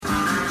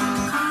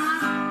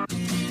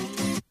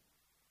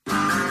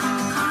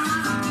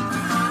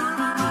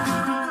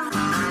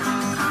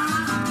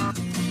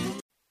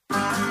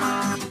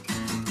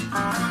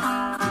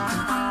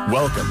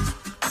Welcome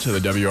to the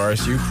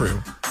WRSU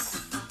Crew,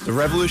 the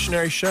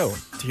revolutionary show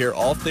to hear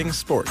all things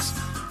sports,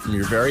 from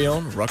your very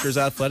own Rutgers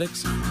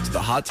athletics to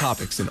the hot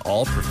topics in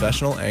all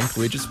professional and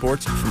collegiate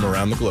sports from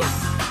around the globe.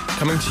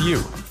 Coming to you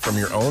from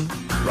your own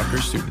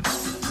Rutgers students.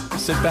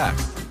 Sit back,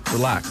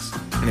 relax,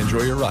 and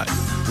enjoy your ride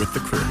with the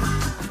Crew.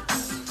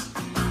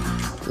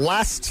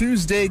 Last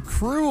Tuesday,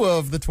 crew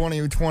of the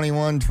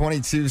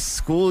 2021-22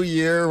 school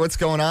year. What's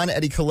going on?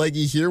 Eddie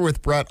Kalegi here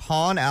with Brett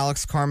Hawn,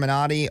 Alex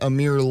Carmenaty,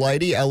 Amir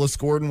Lighty. Ellis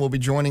Gordon will be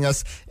joining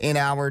us in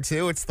hour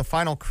two. It's the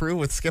final crew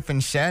with Skip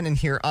and Shannon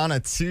here on a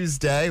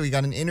Tuesday. We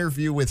got an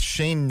interview with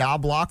Shane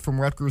Knobloch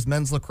from Rutgers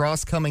men's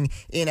lacrosse coming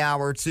in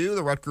hour two.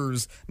 The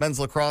Rutgers men's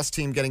lacrosse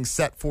team getting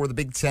set for the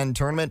Big Ten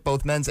tournament.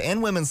 Both men's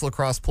and women's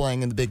lacrosse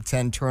playing in the Big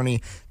Ten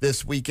tourney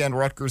this weekend.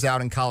 Rutgers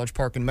out in College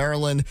Park in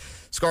Maryland.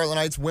 Scarlet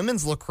Knights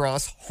women's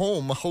lacrosse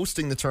home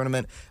hosting the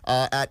tournament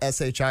at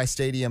SHI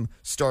Stadium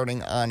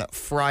starting on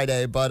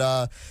Friday.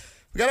 But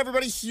we got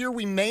everybody here.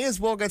 We may as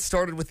well get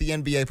started with the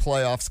NBA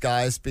playoffs,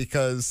 guys,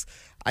 because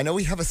I know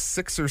we have a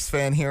Sixers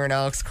fan here in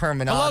Alex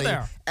Carmenaty. Hello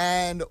there.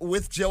 And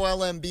with Joel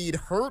Embiid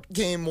hurt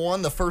game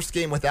one, the first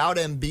game without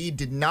Embiid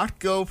did not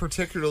go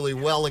particularly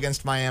well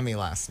against Miami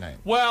last night.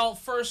 Well,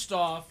 first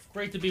off,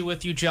 great to be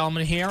with you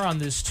gentlemen here on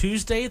this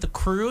Tuesday, the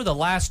crew, the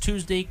last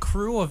Tuesday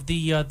crew of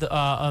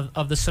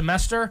the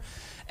semester,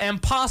 and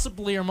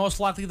possibly or most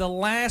likely the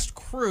last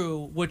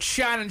crew with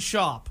Shannon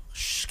Sharp.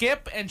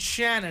 Skip and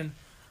Shannon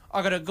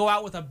are going to go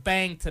out with a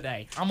bang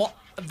today.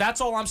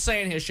 That's all I'm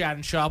saying here,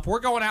 Shannon Sharp.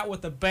 We're going out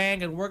with a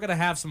bang, and we're going to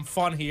have some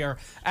fun here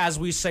as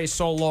we say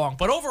so long.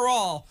 But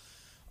overall,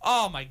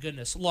 oh my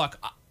goodness. Look,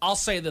 I'll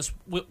say this.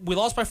 We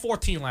lost by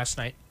 14 last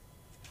night.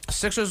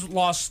 Sixers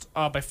lost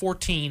by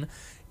 14.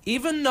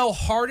 Even though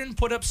Harden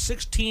put up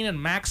 16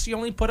 and Maxey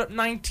only put up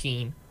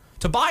 19,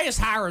 Tobias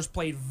Harris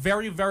played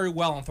very, very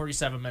well in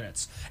 37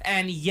 minutes.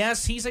 And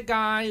yes, he's a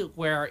guy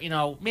where,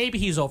 maybe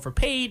he's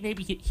overpaid.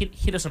 Maybe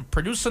he doesn't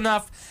produce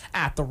enough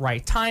at the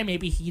right time.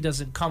 Maybe he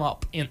doesn't come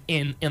up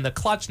in the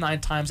clutch 9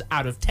 times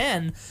out of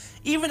 10.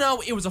 Even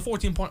though it was a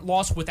 14-point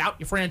loss without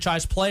your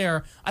franchise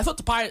player, I thought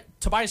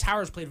Tobias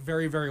Harris played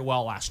very, very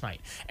well last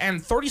night.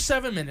 And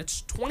 37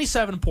 minutes,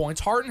 27 points.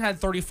 Harden had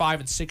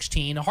 35 and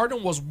 16.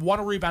 Harden was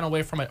 1 rebound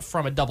away from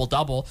a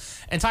double-double.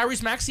 And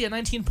Tyrese Maxey had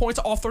 19 points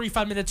all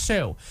 35 minutes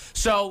too.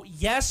 So,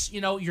 yes,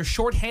 you're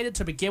shorthanded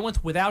to begin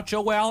with without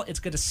Joel.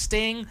 It's going to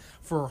sting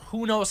for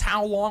who knows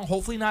how long,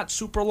 hopefully not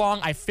super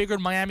long. I figured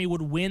Miami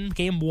would win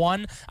game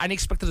 1. I didn't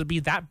expect it to be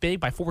that big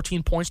by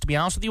 14 points, to be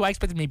honest with you. I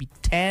expected maybe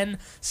 10,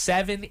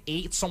 7,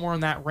 8, somewhere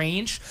in that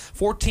range.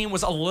 14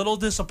 was a little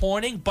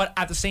disappointing, but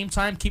at the same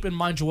time, keep in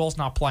mind Joel's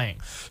not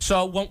playing.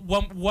 So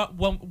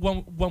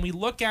when we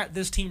look at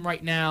this team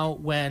right now,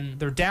 when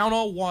they're down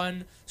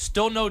 0-1,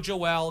 still no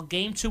Joel,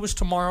 game 2 is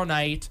tomorrow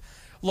night.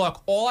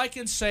 Look, all I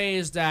can say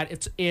is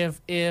that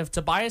if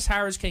Tobias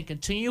Harris can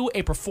continue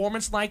a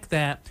performance like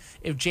that,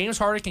 if James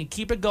Harden can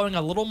keep it going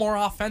a little more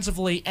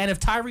offensively, and if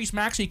Tyrese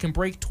Maxey can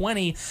break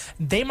 20,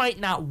 they might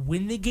not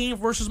win the game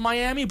versus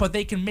Miami, but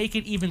they can make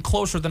it even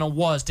closer than it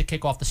was to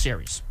kick off the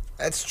series.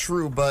 That's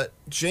true, but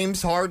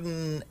James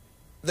Harden,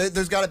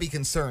 there's got to be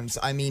concerns.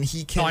 I mean,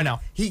 he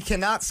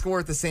cannot score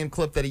at the same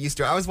clip that he used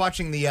to. I was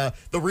watching the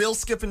real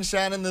Skip and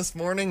Shannon this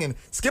morning, and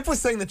Skip was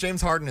saying that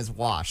James Harden is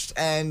washed.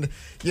 And,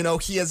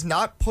 he has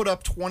not put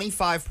up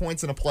 25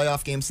 points in a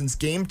playoff game since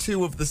game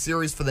 2 of the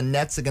series for the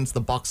Nets against the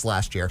Bucks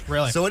last year.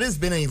 Really? So it has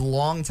been a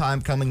long time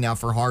coming now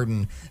for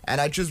Harden. And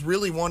I just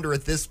really wonder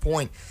at this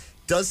point,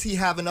 does he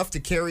have enough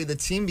to carry the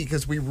team?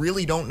 Because we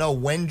really don't know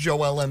when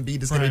Joel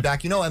Embiid is going to be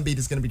back. Embiid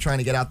is going to be trying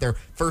to get out there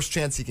first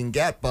chance he can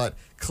get, but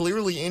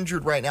clearly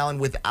injured right now. And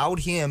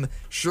without him,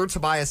 sure,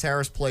 Tobias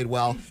Harris played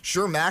well.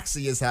 Sure,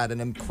 Maxey has had an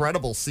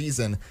incredible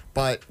season.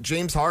 But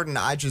James Harden,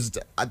 I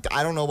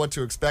don't know what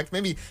to expect.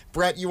 Maybe,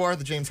 Brett, you are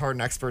the James Harden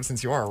expert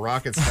since you are a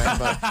Rockets fan.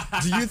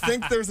 But do you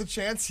think there's a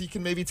chance he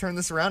can maybe turn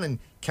this around and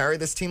carry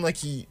this team like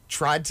he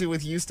tried to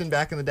with Houston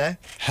back in the day?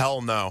 Hell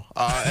no.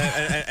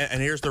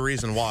 And here's the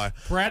reason why.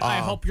 Brett, I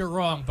hope you're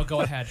wrong, but go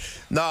ahead.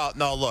 No,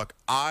 look,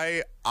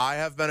 I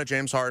have been a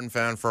James Harden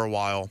fan for a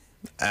while,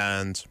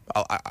 and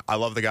I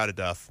love the guy to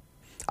death.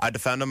 I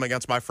defend him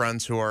against my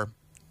friends who are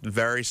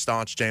very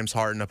staunch James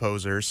Harden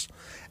opposers,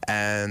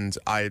 and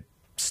I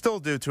still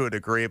do to a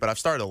degree, but I've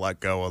started to let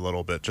go a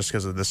little bit just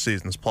because of this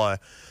season's play.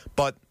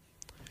 But,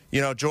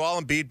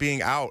 Joel Embiid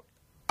being out,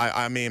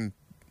 I mean,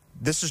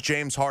 this is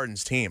James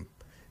Harden's team.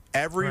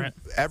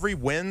 Every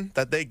win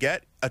that they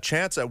get, a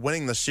chance at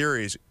winning the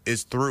series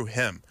is through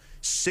him.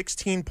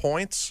 16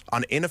 points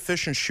on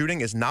inefficient shooting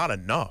is not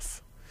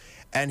enough.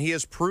 And he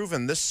has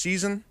proven this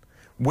season,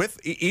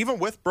 even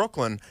with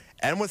Brooklyn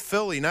and with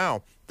Philly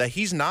now, that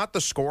he's not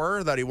the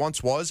scorer that he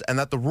once was, and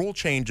that the rule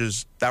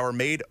changes that were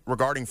made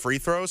regarding free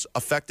throws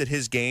affected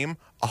his game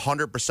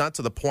 100%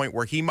 to the point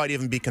where he might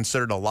even be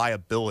considered a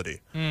liability.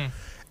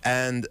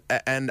 And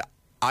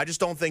I just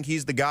don't think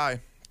he's the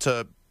guy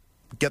to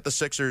get the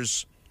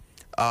Sixers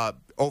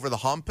over the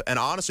hump. And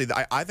honestly,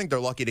 I think they're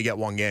lucky to get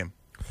one game.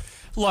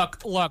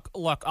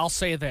 Look, I'll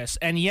say this.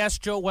 And yes,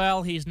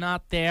 Joel, he's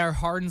not there.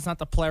 Harden's not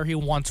the player he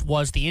once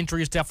was. The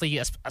injuries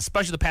definitely,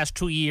 especially the past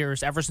 2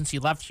 years, ever since he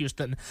left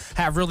Houston,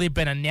 have really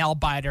been a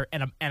nail-biter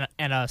and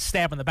a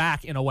stab in the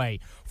back, in a way,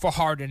 for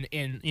Harden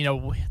in,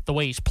 the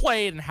way he's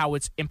played and how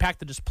it's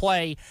impacted his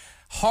play.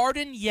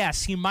 Harden,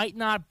 yes, he might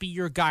not be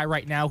your guy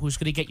right now who's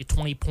going to get you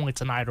 20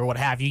 points a night or what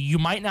have you. You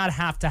might not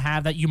have to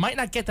have that. You might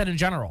not get that in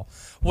general.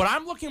 What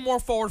I'm looking more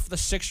forward for the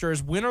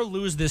Sixers, win or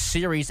lose this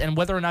series, and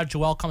whether or not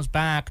Joel comes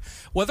back,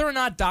 whether or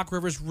not Doc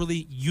Rivers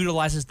really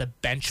utilizes the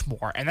bench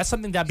more. And that's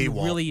something that he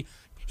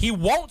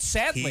won't,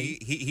 sadly.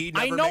 He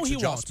never makes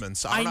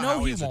adjustments. I don't know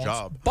how he has a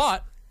job.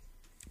 But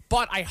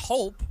I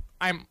hope,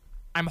 I'm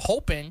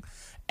hoping,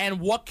 and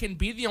what can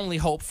be the only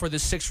hope for the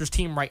Sixers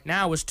team right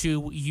now is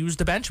to use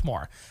the bench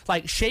more.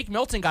 Like, Shake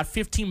Milton got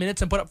 15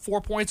 minutes and put up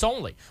 4 points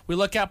only. We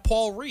look at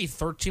Paul Reed,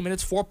 13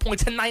 minutes, 4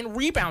 points, and 9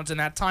 rebounds in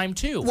that time,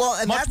 too. Well,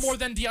 and much more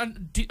than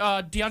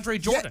DeAndre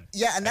Jordan.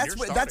 Yeah, and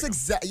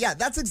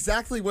that's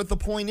exactly what the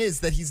point is,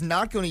 that he's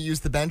not going to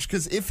use the bench,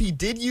 because if he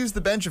did use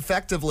the bench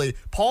effectively,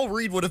 Paul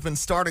Reed would have been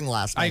starting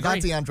last night, not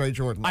DeAndre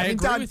Jordan. I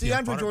agree with you.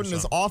 DeAndre Jordan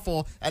is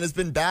awful and has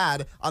been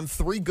bad on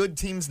 3 good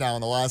teams now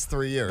in the last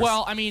 3 years.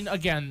 Well, I mean,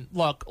 again,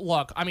 look,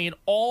 I mean,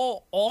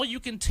 all you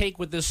can take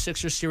with this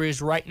Sixers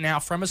series right now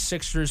from a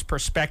Sixers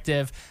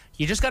perspective,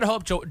 you just got to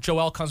hope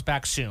Joel comes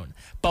back soon.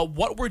 But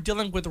what we're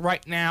dealing with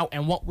right now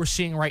and what we're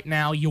seeing right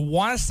now, you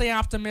want to stay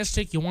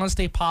optimistic, you want to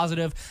stay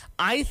positive.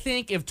 I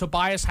think if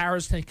Tobias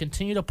Harris can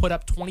continue to put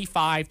up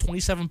 25,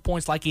 27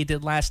 points like he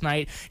did last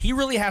night, he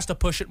really has to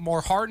push it more.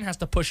 Harden has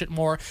to push it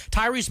more.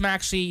 Tyrese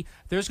Maxey,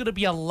 there's going to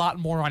be a lot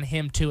more on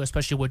him too,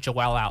 especially with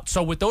Joel out.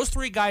 So with those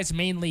 3 guys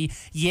mainly,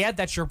 yeah,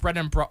 that's your bread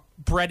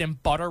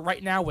and butter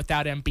right now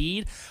without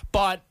Embiid.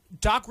 But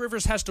Doc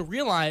Rivers has to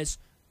realize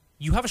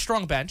you have a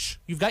strong bench.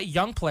 You've got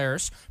young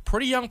players,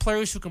 pretty young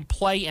players who can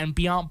play and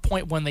be on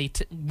point when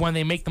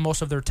they make the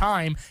most of their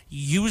time.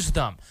 Use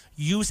them.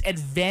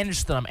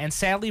 Advantage them. And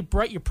sadly,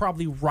 Brett, you're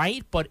probably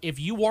right, but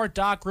if you are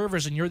Doc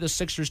Rivers and you're the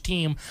Sixers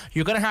team,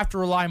 you're going to have to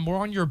rely more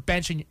on your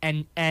bench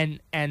and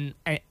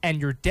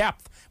your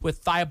depth with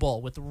Thibault,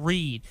 with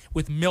Reed,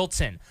 with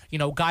Milton,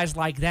 guys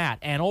like that.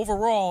 And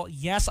overall,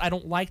 yes, I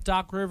don't like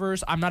Doc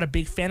Rivers. I'm not a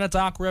big fan of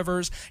Doc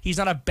Rivers. He's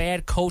not a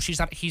bad coach. He's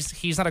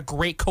not a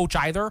great coach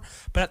either.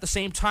 But at the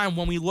same time,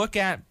 when we look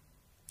at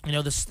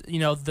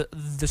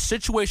the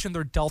situation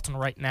they're dealt in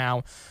right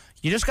now,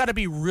 you just got to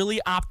be really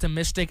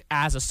optimistic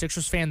as a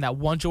Sixers fan that,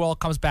 one, Joel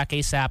comes back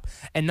ASAP,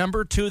 and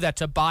number 2, that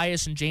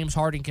Tobias and James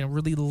Harden can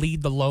really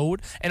lead the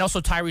load, and also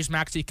Tyrese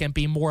Maxey can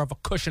be more of a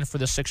cushion for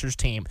the Sixers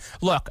team.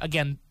 Look,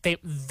 again, they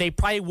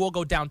probably will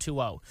go down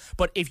 2-0,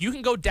 but if you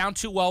can go down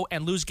 2-0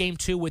 and lose Game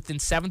 2 within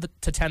 7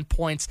 to 10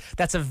 points,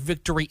 that's a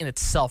victory in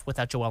itself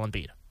without Joel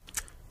Embiid.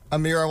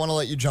 Amir, I want to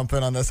let you jump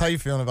in on this. How are you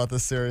feeling about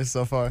this series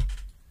so far?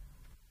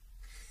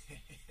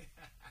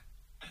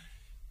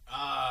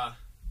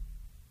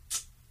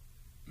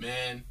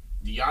 Man,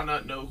 do y'all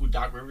not know who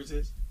Doc Rivers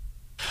is?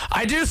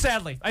 I do,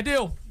 sadly. I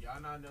do. Do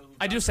y'all not know who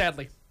I do,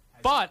 sadly.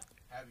 But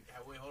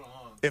wait, hold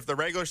on. If the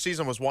regular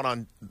season was won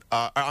on,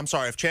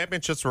 if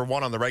championships were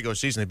won on the regular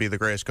season, he'd be the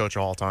greatest coach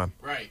of all time.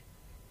 Right.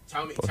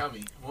 Tell me.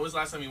 When was the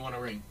last time you won a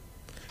ring?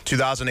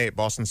 2008,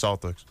 Boston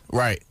Celtics.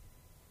 Right.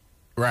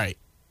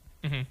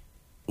 Mm-hmm.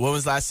 When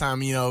was the last time,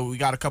 we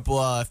got a couple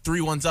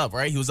 3-1s up,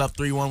 right? He was up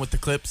 3-1 with the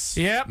Clips.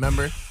 Yep.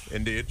 Remember?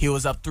 Indeed. He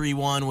was up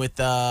 3-1 with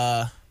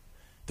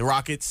the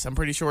Rockets, I'm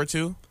pretty sure,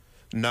 too.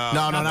 No,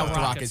 not with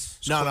the Rockets.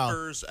 No.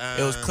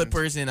 It was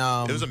Clippers and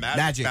it was a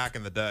Magic back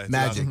in the day.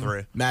 Magic.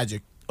 2003.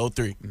 Magic.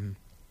 03. Mm-hmm.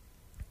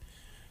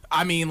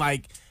 I mean,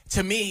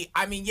 to me,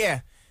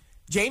 yeah.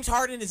 James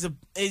Harden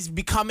is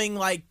becoming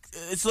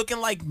it's looking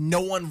like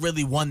no one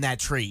really won that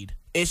trade.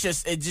 It's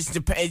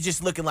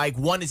just looking like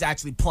one is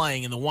actually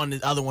playing and the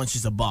other one's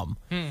just a bum.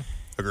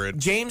 Agreed.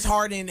 James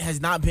Harden has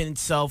not been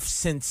himself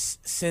since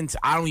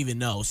I don't even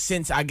know,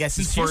 since I guess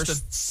his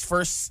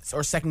first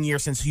or second year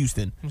since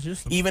Houston.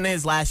 Even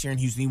his last year in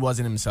Houston, he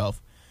wasn't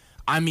himself.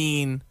 I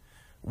mean,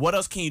 what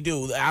else can you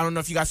do? I don't know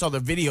if you guys saw the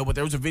video, but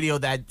there was a video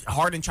that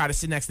Harden tried to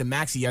sit next to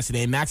Maxey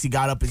yesterday, and Maxey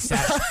got up and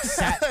sat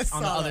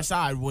on the other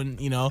side when,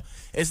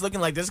 it's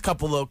looking like there's a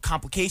couple of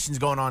complications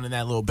going on in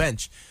that little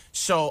bench.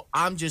 So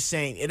I'm just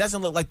saying, it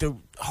doesn't look like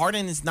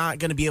Harden is not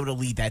going to be able to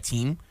lead that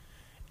team.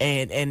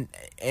 And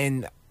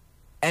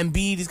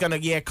Embiid is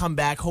gonna come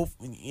back.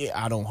 Hopefully,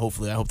 I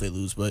hope they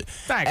lose, but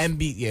thanks.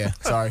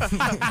 Embiid, sorry.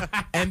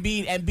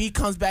 Embiid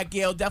comes back.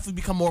 It'll definitely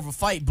become more of a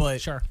fight,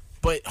 but sure.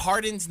 But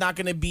Harden's not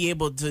gonna be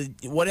able to.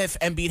 What if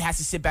Embiid has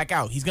to sit back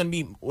out? He's gonna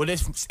be. What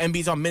if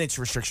Embiid's on minutes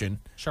restriction?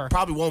 Sure,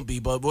 probably won't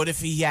be. But what if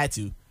he had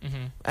to?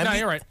 Mm-hmm. No,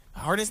 you're right.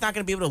 Harden's not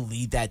gonna be able to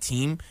lead that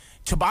team.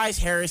 Tobias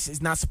Harris is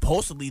not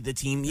supposed to lead the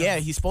team. Yeah,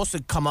 he's supposed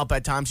to come up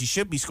at times. He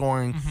should be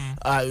scoring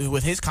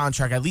with his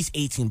contract at least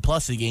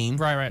 18+ a game.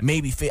 Right.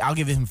 Maybe I'll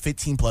give him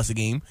 15+ a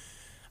game.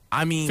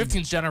 I mean,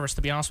 15's generous,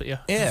 to be honest with you.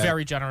 Yeah,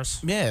 very generous.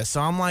 Yeah,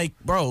 so I'm like,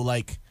 bro,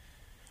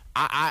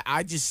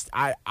 I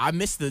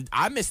miss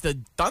the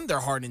Thunder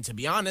Harden, to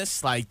be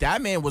honest. Like,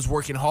 that man was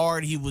working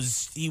hard. He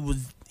was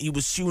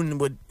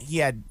shooting he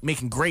had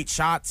making great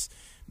shots.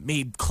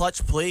 made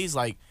clutch plays.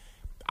 Like,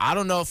 I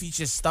don't know if he's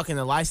just stuck in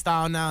the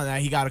lifestyle now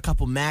that he got a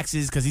couple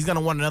maxes, because he's going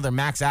to want another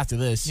max after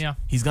this. Yeah.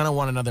 He's going to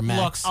want another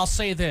max. Look, I'll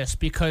say this,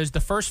 because the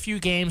first few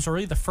games, or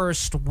really the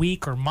first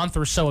week or month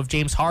or so of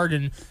James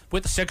Harden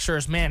with the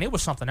Sixers, man, it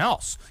was something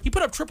else. He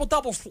put up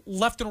triple-doubles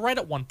left and right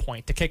at one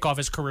point to kick off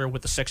his career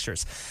with the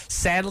Sixers.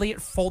 Sadly,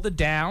 it folded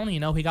down. He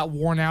got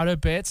worn out a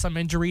bit, some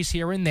injuries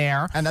here and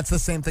there. And that's the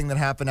same thing that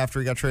happened after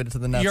he got traded to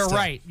the Nets. You're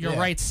right. You're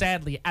right,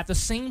 sadly. At the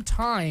same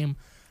time,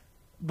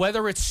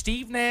 whether it's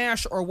Steve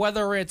Nash or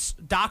whether it's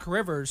Doc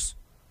Rivers,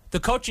 the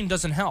coaching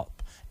doesn't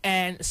help.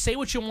 And say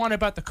what you want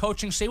about the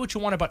coaching, say what you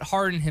want about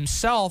Harden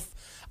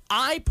himself,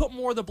 I put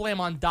more of the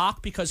blame on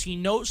Doc because he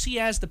knows he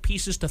has the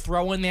pieces to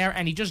throw in there,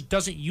 and he just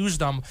doesn't use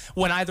them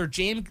when either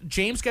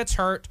James gets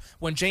hurt,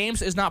 when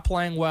James is not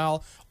playing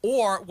well,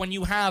 or when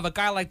you have a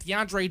guy like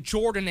DeAndre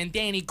Jordan and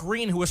Danny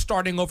Green who is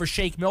starting over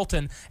Shake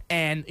Milton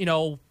and,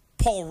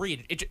 Paul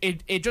Reed.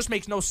 It just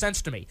makes no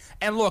sense to me.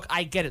 And look,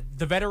 I get it.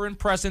 The veteran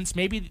presence,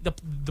 maybe the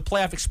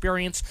playoff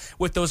experience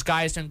with those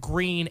guys in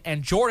Green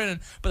and Jordan,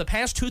 but the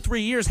past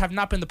 2-3 years have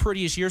not been the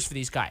prettiest years for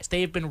these guys.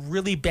 They have been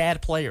really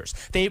bad players.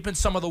 They've been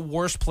some of the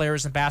worst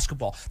players in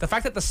basketball. The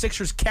fact that the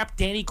Sixers kept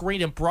Danny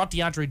Green and brought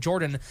DeAndre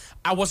Jordan,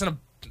 I wasn't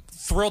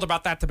thrilled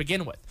about that to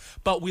begin with.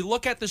 But we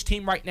look at this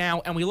team right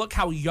now, and we look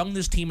how young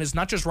this team is,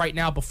 not just right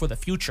now, but for the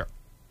future.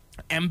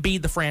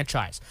 Embiid, the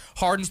franchise.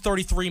 Harden's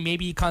 33.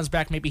 Maybe he comes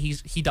back. Maybe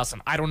he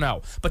doesn't. I don't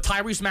know. But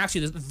Tyrese Maxey,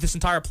 this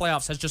entire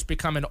playoffs, has just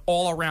become an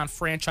all-around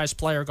franchise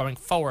player going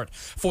forward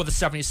for the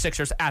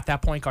 76ers at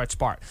that point guard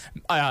spot.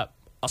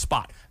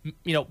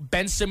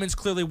 Ben Simmons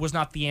clearly was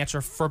not the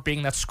answer for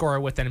being that scorer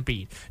with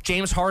Embiid.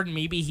 James Harden,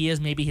 maybe he is,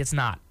 maybe he's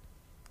not.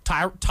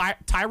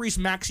 Tyrese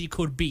Maxey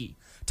could be.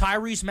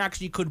 Tyrese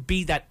Maxey could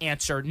be that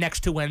answer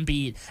next to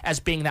Embiid as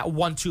being that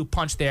 1-2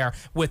 punch there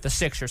with the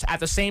Sixers. At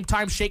the same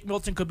time, Shake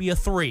Milton could be a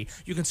 3.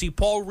 You can see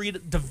Paul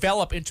Reed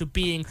develop into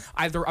being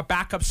either a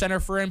backup center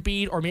for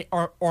Embiid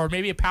or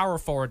maybe a power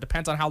forward.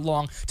 Depends on how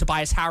long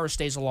Tobias Harris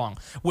stays along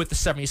with the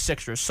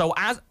 76ers. So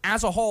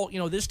as a whole,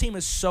 this team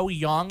is so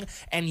young.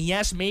 And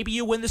yes, maybe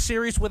you win the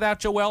series without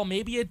Joel.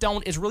 Maybe you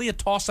don't. It's really a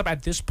toss-up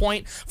at this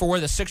point for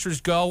where the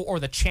Sixers go or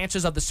the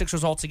chances of the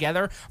Sixers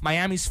altogether.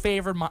 Miami's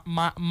favored.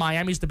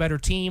 Miami's the better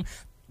team.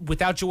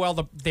 Without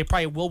Joel, they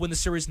probably will win the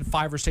series in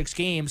 5 or 6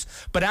 games.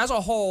 But as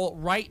a whole,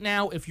 right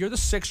now, if you're the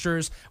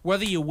Sixers,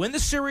 whether you win the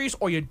series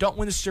or you don't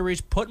win the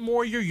series, put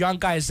more of your young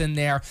guys in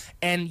there.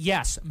 And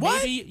yes,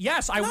 maybe,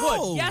 yes, I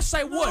would. Yes,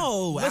 I would.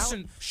 No,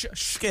 listen,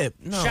 Skip.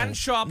 No. Shannon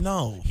Sharp.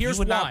 No. Here's you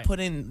would why. not put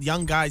in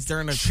young guys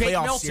during a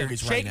playoff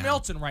series right now. Shake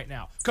Milton right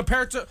now.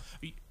 Compared to,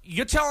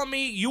 you're telling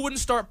me you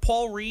wouldn't start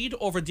Paul Reed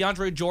over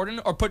DeAndre Jordan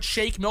or put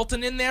Shake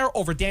Milton in there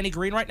over Danny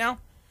Green right now?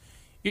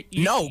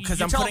 No,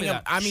 because I'm putting him.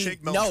 I mean,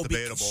 no,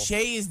 debatable.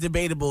 Shea is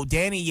debatable.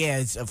 Danny,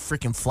 is a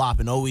freaking flop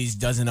and always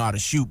doesn't know how to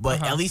shoot.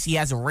 But at least he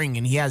has a ring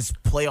and he has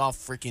playoff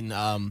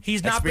freaking.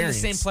 He's not been the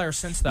same player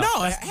since though.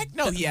 No, heck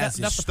no, he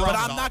hasn't. That's the But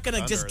problem. I'm not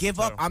gonna just give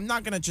up. I'm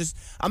not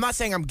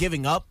saying I'm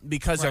giving up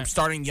because I'm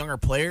starting younger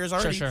players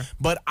already. Sure.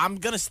 But I'm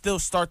gonna still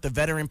start the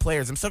veteran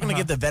players. I'm still gonna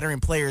give the veteran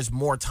players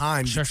more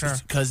time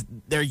because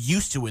they're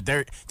used to it.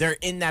 They're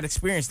in that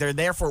experience. They're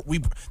there for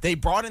They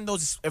brought in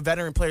those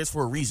veteran players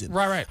for a reason.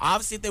 Right.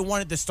 Obviously, if they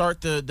wanted to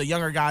start the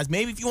younger guys,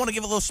 maybe if you want to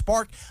give a little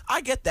spark, I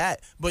get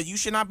that. But you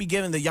should not be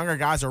giving the younger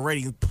guys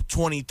already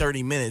 20,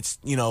 30 minutes,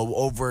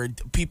 over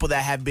people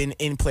that have been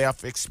in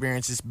playoff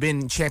experiences,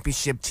 been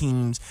championship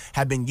teams,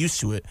 have been used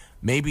to it.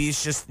 Maybe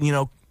it's just,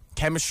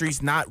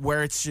 chemistry's not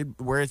where it should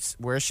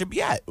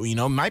be at.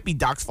 It might be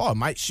Doc's fault.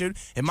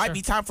 It might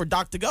be time for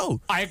Doc to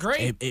go. I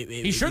agree.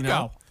 He should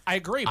go. I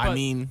agree.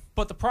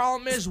 But the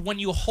problem is when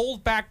you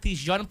hold back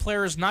these young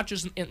players, not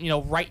just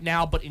right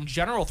now, but in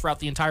general throughout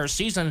the entire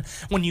season,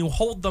 when you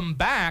hold them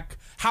back,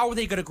 how are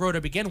they going to grow to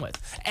begin with?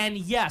 And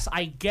yes,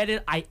 I get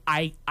it.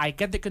 I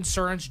get the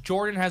concerns.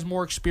 Jordan has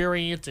more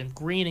experience and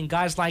Green and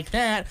guys like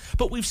that.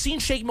 But we've seen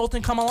Shake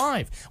Milton come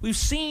alive. We've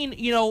seen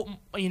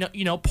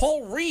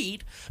Paul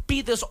Reed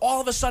be this all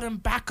of a sudden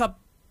backup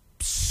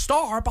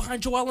star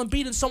behind Joel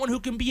Embiid and someone who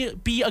can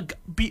be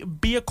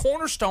a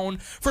cornerstone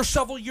for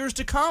several years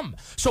to come.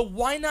 So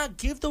why not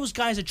give those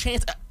guys a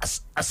chance,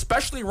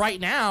 especially right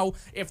now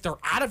if they're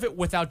out of it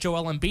without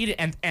Joel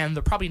Embiid and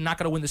they're probably not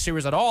going to win the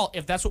series at all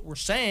if that's what we're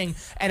saying.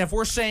 And if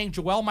we're saying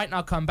Joel might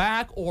not come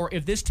back or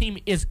if this team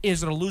is going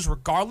to lose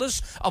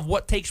regardless of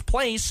what takes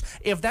place,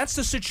 if that's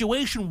the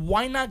situation,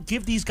 why not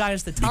give these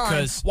guys the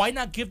time? Why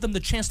not give them the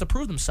chance to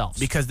prove themselves?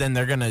 Because then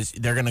they're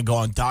gonna go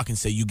on Doc and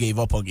say you gave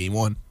up on game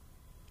 1.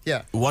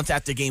 Yeah. Once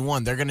after game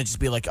 1, they're going to just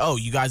be like, oh,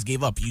 you guys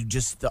gave up. You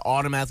just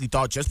automatically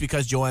thought just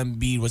because Joel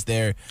Embiid was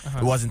there,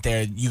 it wasn't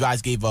there, you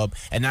guys gave up.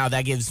 And now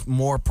that gives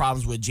more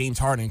problems with James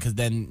Harden because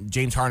then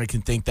James Harden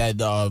can think that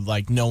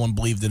no one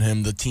believed in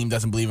him, the team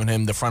doesn't believe in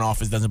him, the front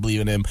office doesn't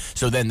believe in him.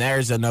 So then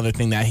there's another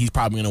thing that he's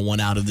probably going to want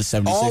out of the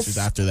 76ers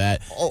after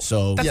that.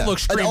 So that's a little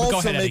extreme, but go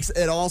ahead,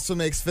 it also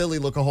makes Philly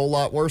look a whole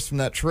lot worse from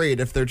that trade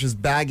if they're just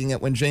bagging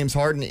it when James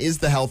Harden is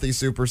the healthy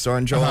superstar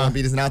and Joel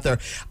Embiid isn't out there.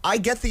 I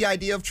get the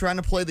idea of trying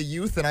to play the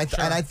youth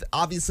and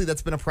obviously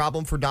that's been a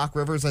problem for Doc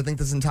Rivers. I think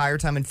this entire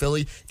time in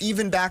Philly,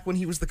 even back when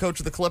he was the coach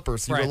of the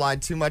Clippers, he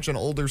relied too much on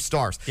older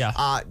stars,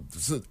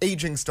 so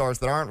aging stars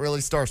that aren't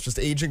really stars, just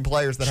aging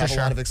players that have a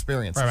lot of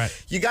experience. Right.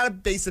 You got to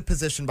base it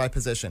position by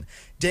position.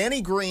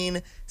 Danny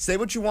Green, say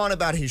what you want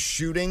about his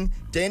shooting.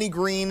 Danny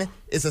Green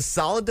is a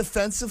solid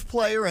defensive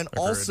player, and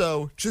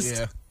also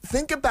just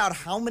think about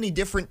how many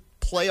different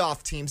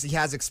playoff teams he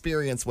has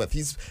experience with.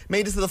 He's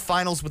made it to the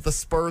finals with the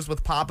Spurs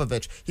with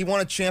Popovich. He won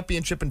a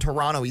championship in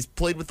Toronto. He's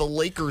played with the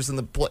Lakers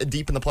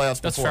deep in the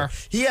playoffs before. That's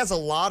fair. He has a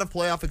lot of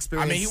playoff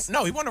experience.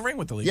 He won a ring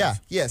with the Lakers.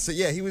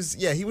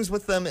 He was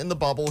with them in the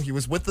bubble. He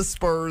was with the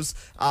Spurs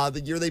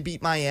the year they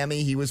beat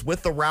Miami. He was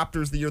with the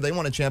Raptors the year they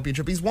won a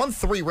championship. He's won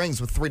 3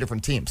 rings with 3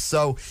 different teams.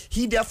 So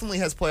he definitely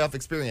has playoff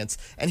experience,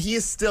 and he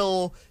is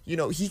still,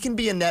 he can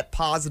be a net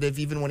positive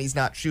even when he's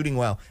not shooting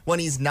well. When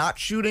he's not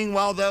shooting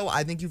well, though,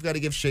 I think you've got to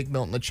give Shake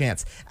Milton a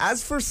chance.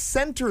 As for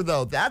center,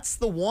 though, that's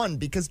the one,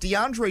 because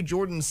DeAndre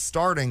Jordan's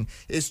starting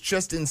is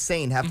just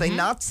insane. Have they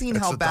not seen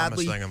how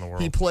badly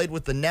he played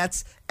with the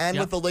Nets and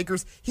with the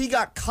Lakers? He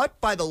got cut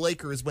by the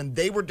Lakers when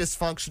they were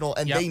dysfunctional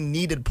and they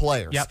needed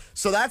players.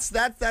 So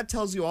that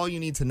tells you all you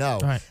need to know.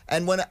 Right.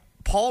 And when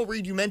Paul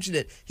Reed, you mentioned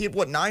it, he had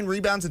 9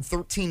 rebounds in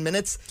 13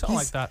 minutes. Something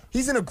like that.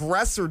 He's an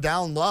aggressor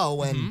down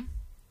low, and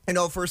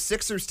for a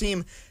Sixers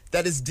team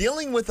that is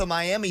dealing with a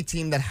Miami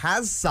team that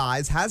has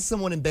size, has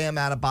someone in Bam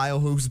Adebayo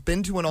who's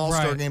been to an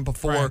All-Star game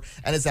before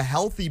and is a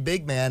healthy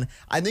big man,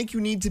 I think you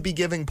need to be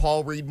giving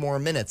Paul Reed more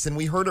minutes. And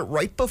we heard it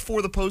right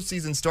before the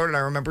postseason started. I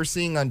remember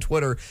seeing on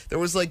Twitter, there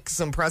was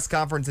some press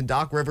conference, and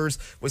Doc Rivers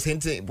was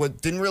hinting,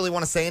 didn't really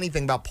want to say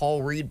anything about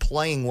Paul Reed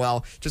playing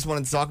well, just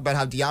wanted to talk about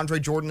how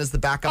DeAndre Jordan is the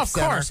backup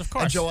center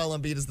and Joel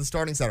Embiid is the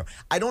starting center.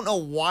 I don't know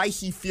why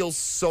he feels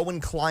so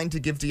inclined to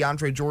give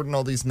DeAndre Jordan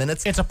all these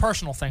minutes. It's a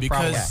personal thing,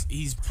 because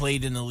he's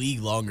played in the league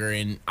longer,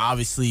 and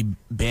obviously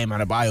Bam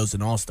Adebayo's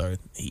an all-star.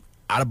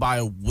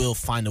 Adebayo will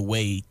find a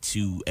way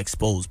to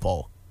expose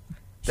Paul.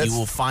 He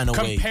will find a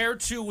way.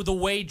 Compared to the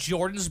way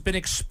Jordan's been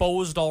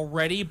exposed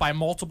already by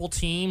multiple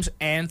teams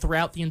and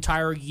throughout the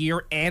entire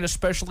year, and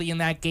especially in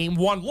that game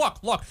 1. Look,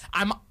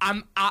 I'm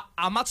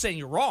not saying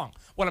you're wrong.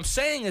 What I'm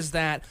saying is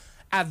that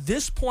at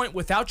this point,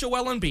 without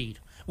Joel Embiid,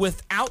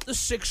 without the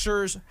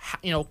Sixers,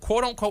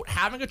 quote unquote,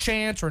 having a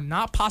chance or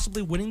not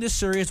possibly winning this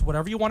series,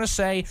 whatever you want to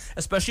say,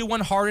 especially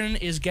when Harden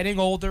is getting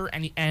older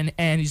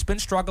and he's been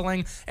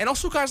struggling, and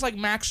also guys like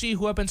Maxey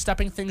who have been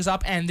stepping things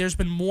up, and there's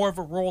been more of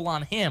a role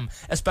on him,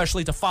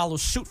 especially to follow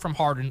suit from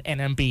Harden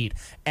and Embiid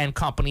and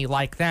company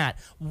like that.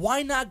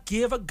 Why not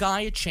give a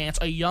guy a chance,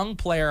 a young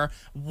player,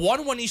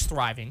 1, when he's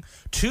thriving,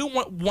 2,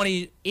 when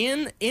he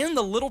in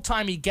the little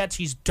time he gets,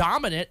 he's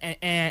dominant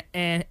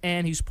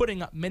and he's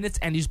putting up minutes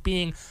and he's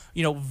being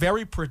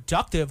very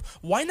productive.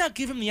 Why not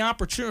give him the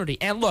opportunity?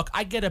 And look,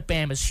 I get it,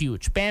 Bam is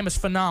huge. Bam is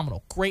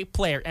phenomenal. Great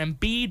player.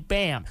 Embiid,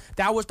 Bam.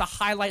 That was the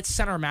highlight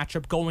center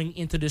matchup going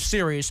into this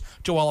series.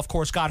 Joel, of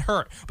course, got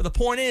hurt. But the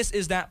point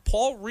is that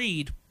Paul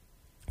Reed,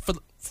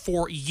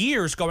 for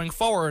years going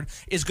forward,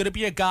 is going to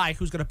be a guy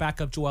who's going to back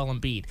up Joel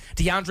Embiid.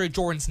 DeAndre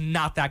Jordan's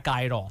not that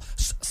guy at all.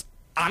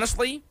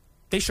 Honestly,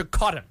 they should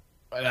cut him.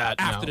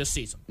 After this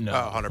season. No,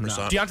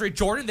 100%. DeAndre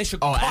Jordan, they should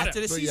cut him. After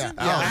the season?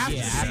 After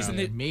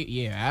the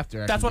season.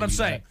 After. That's what I'm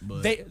saying.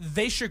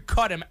 They should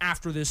cut him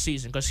after this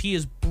season because he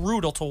is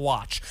brutal to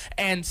watch.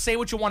 And say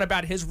what you want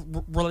about his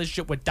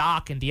relationship with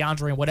Doc and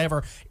DeAndre and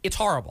whatever, it's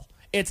horrible.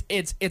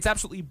 It's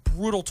absolutely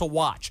brutal to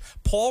watch.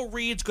 Paul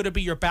Reed's going to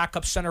be your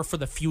backup center for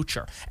the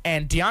future.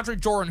 And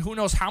DeAndre Jordan, who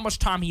knows how much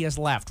time he has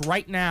left.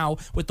 Right now,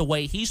 with the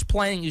way he's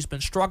playing, he's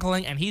been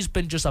struggling, and he's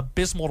been just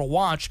abysmal to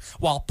watch,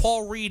 while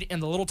Paul Reed,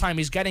 in the little time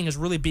he's getting, is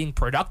really being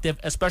productive,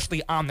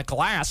 especially on the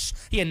glass.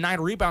 He had 9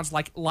 rebounds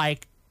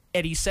like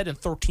Eddie said in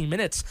 13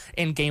 minutes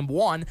in game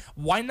 1.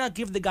 Why not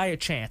give the guy a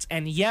chance?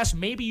 And yes,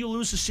 maybe you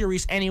lose the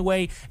series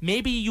anyway.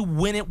 Maybe you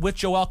win it with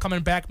Joel coming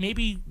back.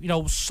 Maybe,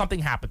 something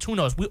happens. Who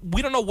knows?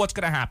 We don't know what's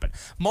going to happen.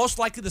 Most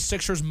likely the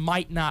Sixers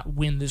might not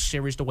win this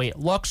series the way it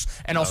looks,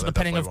 and also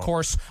depending, of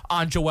course,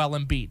 on Joel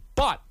Embiid.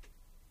 But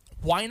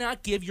why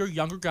not give your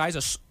younger guys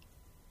a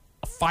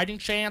fighting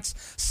chance,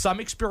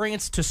 some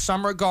experience to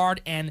some regard,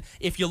 and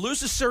if you lose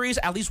the series,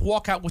 at least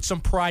walk out with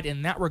some pride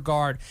in that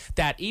regard,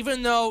 that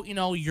even though,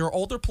 your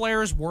older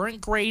players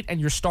weren't great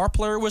and your star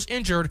player was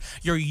injured,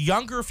 your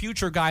younger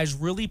future guys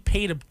really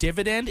paid a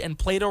dividend and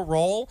played a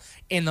role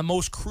in the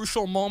most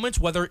crucial moments,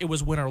 whether it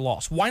was win or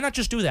loss. Why not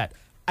just do that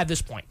at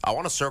this point? I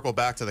want to circle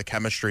back to the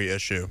chemistry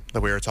issue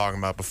that we were talking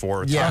about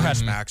before. Yeah,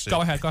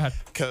 go ahead.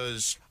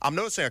 Because I'm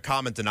noticing a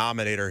common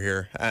denominator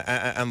here,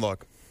 and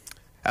look,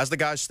 as the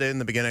guys stated in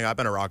the beginning, I've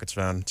been a Rockets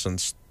fan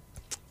since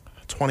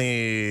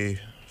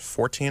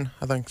 2014,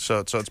 I think. So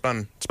it's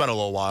been a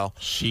little while.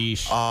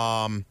 Sheesh.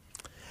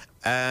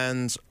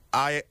 And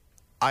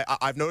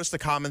I've noticed a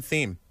common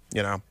theme.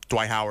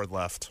 Dwight Howard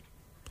left.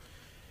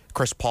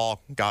 Chris Paul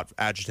got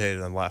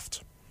agitated and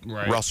left.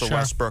 Right. Russell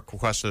Westbrook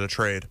requested a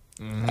trade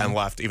and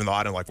left, even though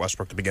I didn't like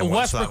Westbrook to begin with.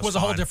 Westbrook so was a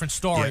whole different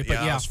story, but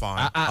yeah. That was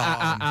fine.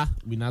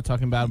 We're not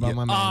talking about my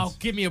man. Oh,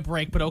 give me a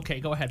break, but okay,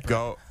 go ahead.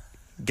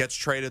 Gets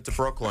traded to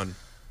Brooklyn.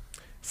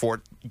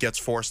 gets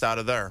forced out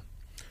of there.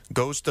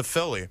 Goes to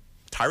Philly.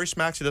 Tyrese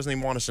Maxey doesn't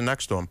even want to sit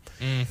next to him.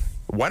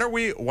 When are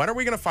we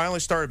going to finally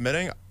start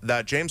admitting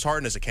that James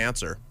Harden is a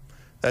cancer?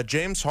 That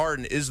James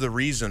Harden is the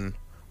reason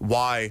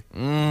why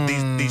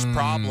these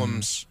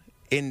problems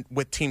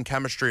with team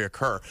chemistry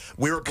occur.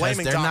 We were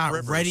blaming they're Doc not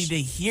Rivers. ready to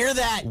hear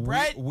that,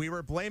 Brett. We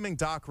were blaming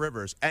Doc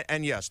Rivers,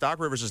 and yes, Doc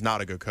Rivers is not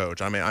a good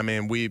coach. I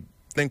mean, we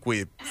think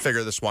we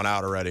figured this one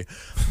out already,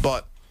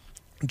 but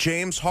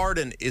James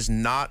Harden is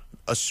not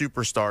a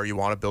superstar you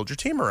want to build your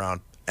team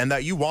around, and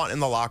that you want in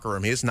the locker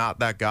room. He is not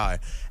that guy,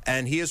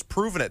 and he has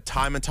proven it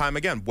time and time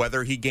again.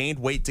 Whether he gained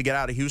weight to get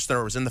out of Houston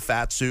or was in the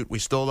fat suit, we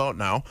still don't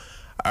know.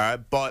 All right,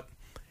 but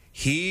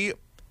he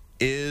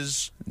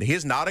is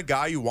not a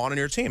guy you want on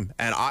your team.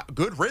 And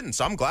good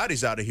riddance. I'm glad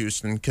he's out of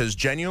Houston, because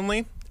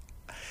genuinely,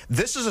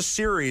 this is a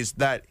series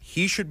that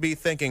he should be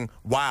thinking,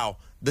 wow,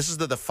 this is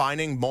the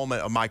defining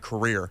moment of my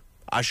career.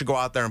 I should go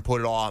out there and put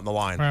it all on the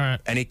line. Right.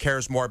 And he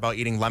cares more about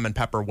eating lemon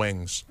pepper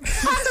wings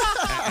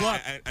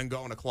and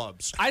going to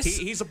clubs.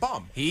 He's a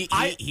bum.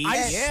 I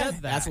said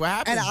that. That's what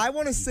happened. And I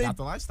want to say, got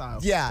the lifestyle.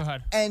 Go yeah.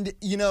 ahead. And,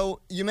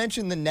 you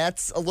mentioned the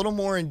Nets a little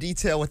more in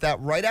detail with that.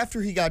 Right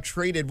after he got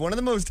traded, one of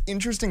the most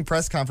interesting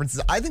press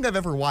conferences I think I've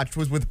ever watched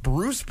was with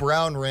Bruce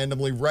Brown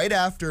randomly right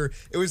after.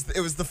 It was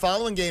the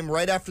following game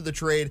right after the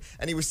trade,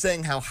 and he was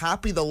saying how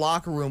happy the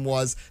locker room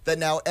was that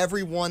now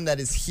everyone that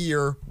is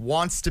here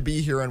wants to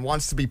be here and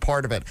wants to be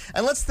part of it.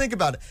 And let's think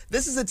about it.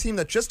 This is a team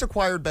that just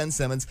acquired Ben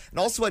Simmons and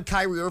also had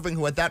Kyrie Irving,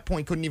 who at that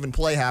point couldn't even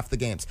play half the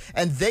games.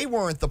 And they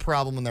weren't the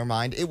problem in their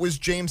mind. It was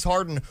James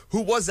Harden,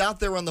 who was out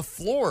there on the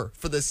floor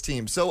for this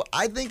team. So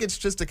I think it's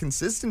just a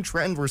consistent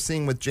trend we're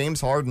seeing with James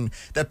Harden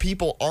that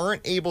people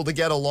aren't able to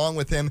get along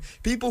with him.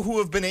 People who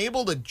have been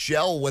able to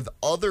gel with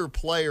other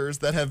players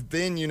that have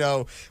been,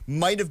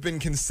 might have been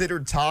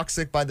considered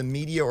toxic by the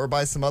media or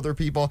by some other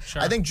people.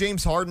 Sure. I think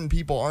James Harden,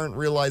 people aren't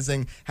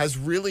realizing, has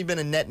really been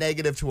a net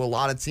negative to a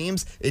lot of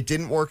teams. It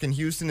didn't work in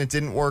Houston. It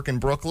didn't work in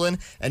Brooklyn.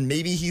 And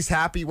maybe he's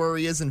happy where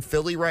he is in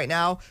Philly right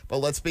now. But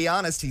let's be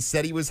honest. He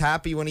said he was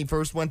happy when he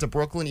first went to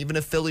Brooklyn, even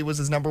if Philly was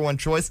his number one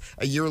choice.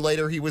 A year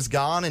later, he was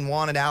gone and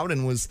wanted out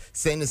and was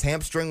saying his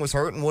hamstring was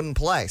hurt and wouldn't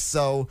play.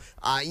 So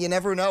you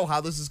never know how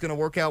this is going to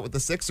work out with the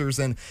Sixers.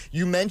 And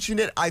you mentioned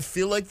it. I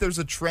feel like there's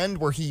a trend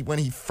where when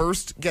he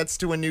first gets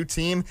to a new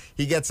team,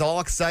 he gets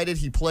all excited.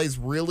 He plays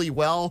really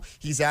well.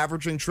 He's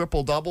averaging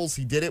triple doubles.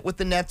 He did it with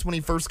the Nets when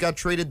he first got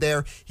traded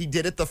there. He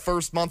did it the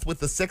first month with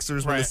the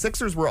Sixers when the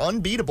Sixers were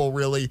unbeatable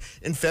really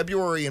in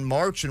February and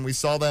March, and we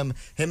saw him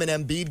and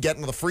Embiid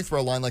getting to the free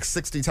throw line like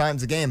 60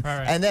 times a game.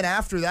 Right. And then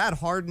after that,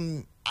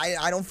 Harden,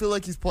 I don't feel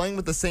like he's playing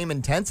with the same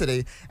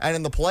intensity. And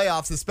in the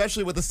playoffs,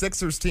 especially with the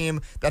Sixers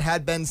team that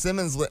had Ben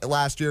Simmons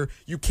last year,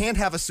 you can't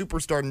have a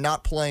superstar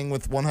not playing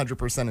with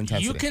 100%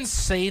 intensity. You can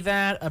say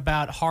that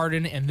about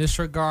Harden in this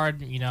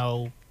regard,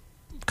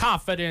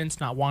 confidence,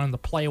 not wanting to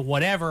play,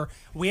 whatever.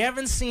 We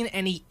haven't seen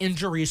any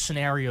injury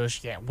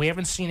scenarios yet. We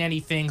haven't seen any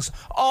things,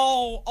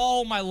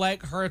 my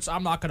leg hurts,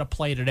 I'm not going to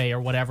play today or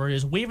whatever it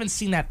is. We haven't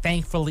seen that,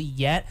 thankfully,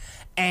 yet.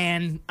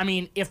 And,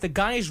 if the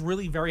guy is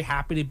really very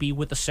happy to be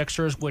with the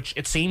Sixers, which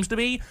it seems to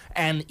be,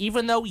 and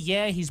even though,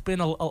 he's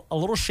been a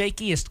little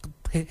shaky,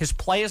 his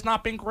play has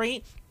not been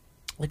great,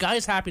 the guy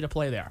is happy to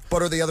play there.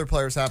 But are the other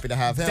players happy to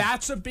have him?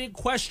 That's a big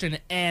question.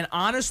 And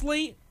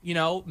honestly,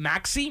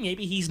 Maxey,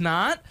 maybe he's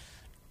not.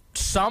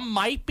 Some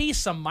might be,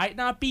 some might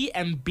not be.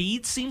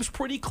 Embiid seems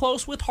pretty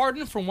close with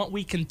Harden from what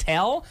we can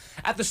tell.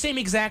 At the same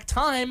exact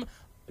time,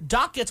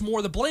 Doc gets more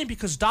of the blame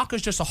because Doc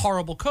is just a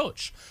horrible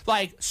coach.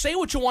 Like, say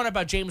what you want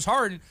about James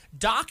Harden,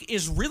 Doc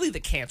is really the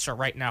cancer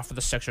right now for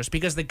the Sixers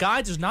because the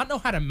guy does not know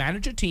how to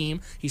manage a team.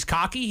 He's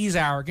cocky, he's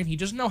arrogant, he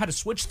doesn't know how to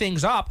switch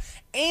things up.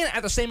 And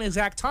at the same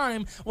exact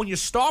time, when your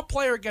star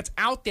player gets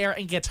out there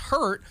and gets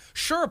hurt,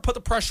 sure, put the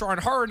pressure on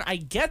Harden, I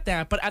get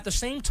that. But at the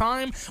same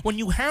time, when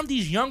you have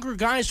these younger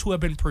guys who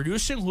have been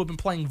producing, who have been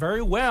playing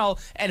very well,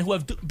 and who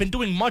have been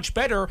doing much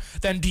better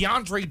than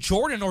DeAndre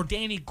Jordan or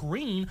Danny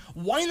Green,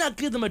 why not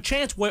give them a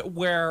chance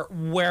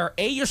where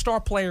A, your star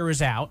player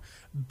is out,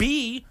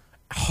 B,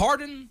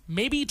 Harden,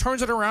 maybe he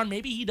turns it around,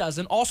 maybe he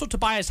doesn't. Also,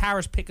 Tobias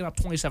Harris picking up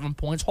 27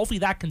 points. Hopefully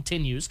that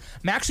continues.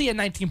 Maxey had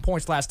 19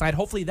 points last night.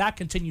 Hopefully that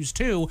continues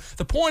too.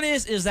 The point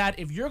is that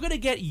if you're going to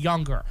get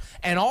younger,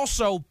 and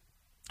also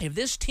if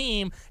this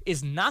team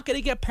is not going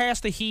to get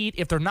past the Heat,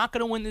 if they're not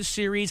going to win this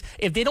series,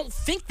 if they don't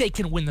think they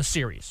can win the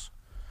series,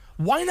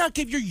 why not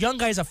give your young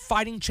guys a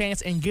fighting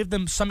chance and give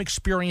them some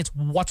experience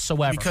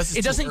whatsoever? Because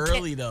it's too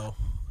early, though.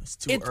 It's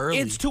too early.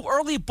 It's too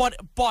early, but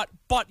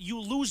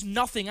you lose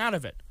nothing out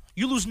of it.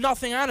 You lose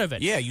nothing out of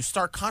it. Yeah, you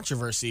start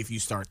controversy if you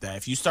start that.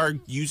 If you start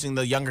using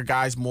the younger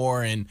guys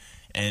more and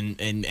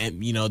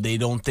they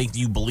don't think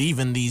you believe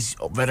in these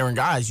veteran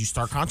guys, you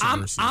start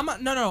controversy. I'm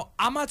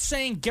not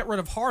saying get rid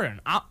of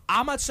Harden.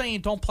 I'm not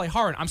saying don't play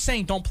Harden. I'm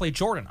saying don't play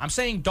Jordan. I'm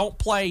saying don't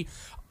play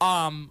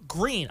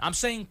Green. I'm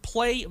saying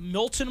play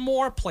Milton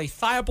more, play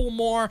Thibault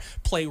more,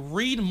 play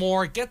Reed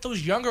more, get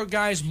those younger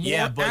guys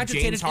more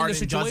agitated in the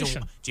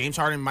situation. James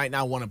Harden might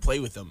not want to play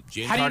with them.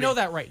 How do you know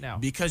that right now?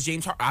 Because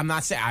James Harden, I'm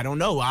not saying, I don't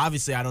know.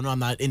 Obviously, I don't know. I'm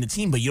not in the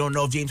team, but you don't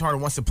know if James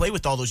Harden wants to play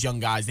with all those young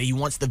guys. That he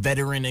wants the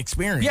veteran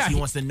experience. Yeah, he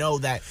wants to know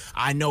that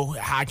I know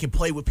how I can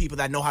play with people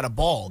that know how to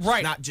ball.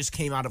 Right. Not just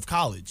came out of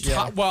college.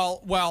 Yeah.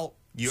 Well.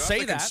 You have say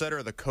to that.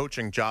 consider the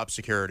coaching job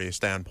security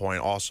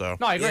standpoint also.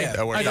 No, I agree.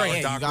 Yeah. Where I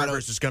agree. Doc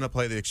Rivers is going to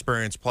play the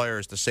experienced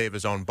players to save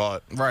his own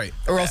butt. Right.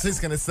 Or else he's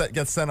going to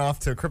get sent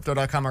off to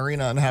Crypto.com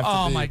Arena and have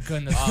to be my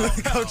goodness.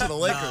 the coach of the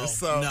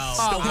Lakers. No,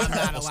 Still I'm not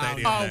terrible allowing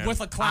stadium, that. man. With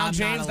a clown I'm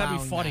James, not that'd be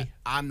allowing funny. that.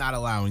 I'm not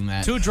allowing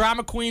that. 2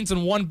 drama queens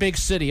in one big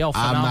city. Oh, I'm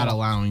phenomenal. not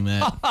allowing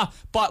that.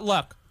 But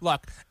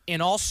look,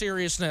 in all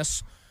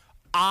seriousness,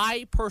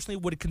 I personally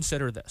would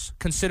consider this.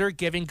 Consider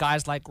giving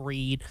guys like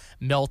Reed,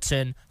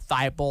 Milton,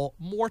 Thibault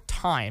more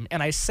time.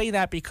 And I say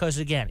that because,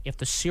 again, if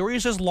the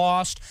series is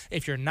lost,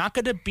 if you're not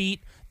going to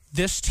beat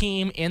this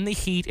team in the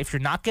Heat, if you're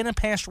not going to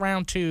pass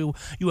round 2,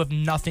 you have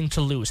nothing to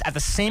lose. At the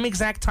same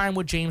exact time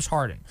with James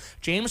Harden.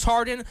 James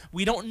Harden,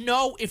 we don't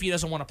know if he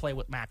doesn't want to play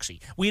with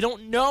Maxey. We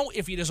don't know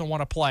if he doesn't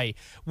want to play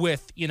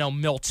with,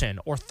 Milton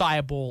or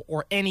Thibault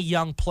or any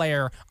young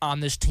player on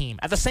this team.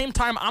 At the same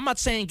time, I'm not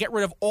saying get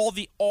rid of all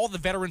the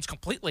veterans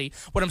completely.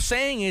 What I'm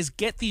saying is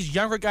get these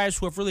younger guys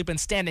who have really been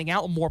standing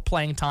out more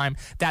playing time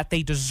that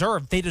they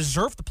deserve. They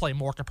deserve to play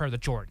more compared to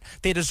Jordan.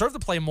 They deserve to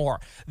play more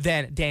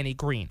than Danny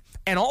Green.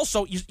 And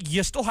also,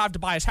 you still have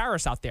Tobias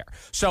Harris out there.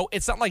 So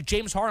it's not like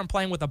James Harden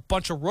playing with a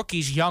bunch of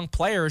rookies, young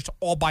players,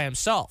 all by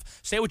himself.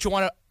 Say what you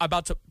want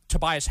about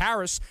Tobias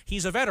Harris.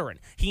 He's a veteran.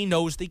 He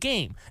knows the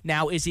game.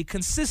 Now, is he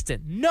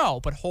consistent? No,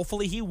 but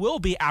hopefully he will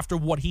be after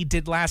what he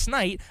did last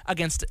night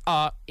against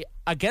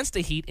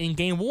the Heat in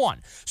Game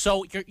 1.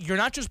 So you're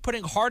not just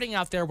putting Harden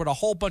out there with a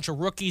whole bunch of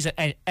rookies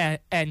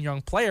and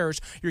young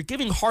players. You're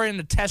giving Harden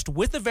a test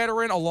with a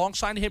veteran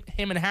alongside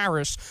him and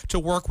Harris to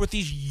work with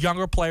these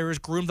younger players,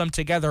 groom them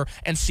together,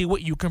 and see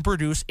what you can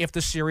produce if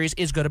the series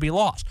is going to be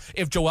lost.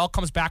 If Joel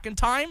comes back in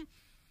time,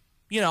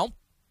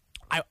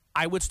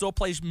 I would still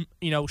play,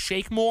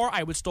 Shake more.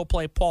 I would still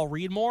play Paul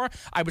Reed more.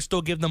 I would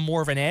still give them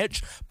more of an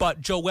edge.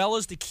 But Joel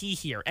is the key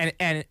here.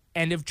 And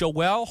if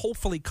Joel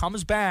hopefully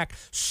comes back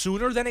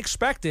sooner than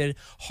expected,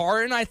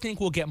 Harden, I think,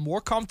 will get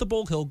more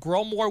comfortable. He'll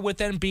grow more with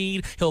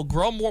Embiid. He'll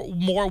grow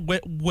more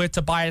with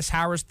Tobias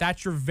Harris.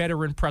 That's your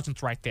veteran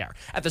presence right there.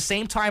 At the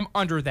same time,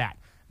 under that,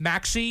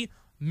 Maxey,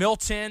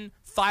 Milton,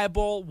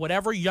 Thibault,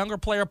 whatever younger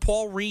player,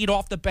 Paul Reed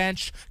off the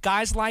bench,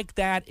 guys like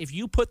that, if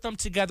you put them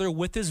together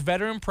with this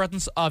veteran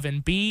presence of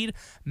Embiid,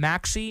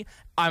 Maxey,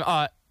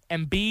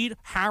 Embiid,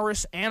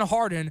 Harris, and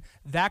Harden,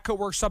 that could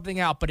work something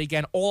out. But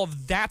again, all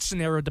of that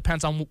scenario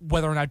depends on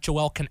whether or not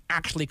Joel can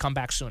actually come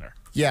back sooner.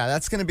 Yeah,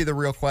 that's going to be the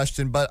real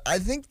question. But I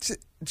think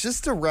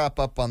just to wrap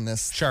up on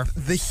this, sure,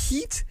 the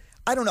Heat,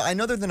 I don't know. I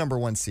know they're the number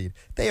 1 seed.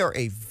 They are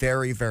a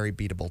very, very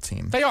beatable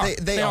team. They are.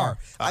 They are.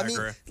 I mean,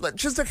 agree.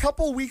 just a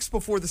couple weeks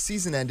before the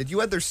season ended,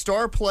 you had their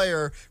star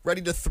player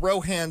ready to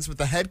throw hands with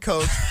the head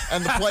coach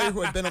and the player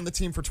who had been on the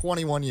team for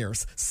 21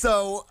 years.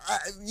 So,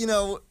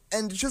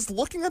 and just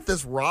looking at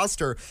this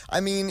roster, I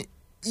mean,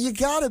 you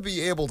got to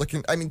be able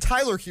to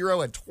Tyler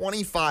Hero had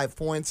 25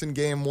 points in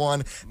Game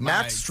 1.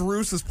 Max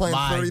Strus is playing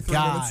 33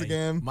 minutes a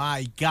game.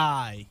 My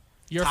guy.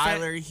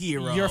 Tyler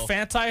Hero. You're a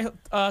fan,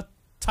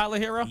 Tyler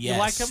Hero? Yes, you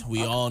like him?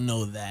 We all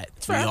know that.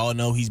 We all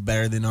know he's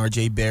better than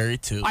R.J.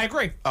 Barrett, too. I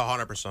agree.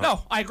 100%.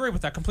 No, I agree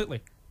with that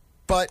completely.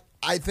 But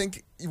I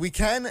think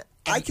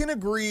I can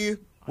agree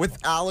with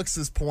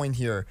Alex's point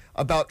here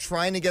about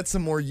trying to get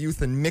some more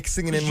youth and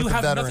mixing it in with the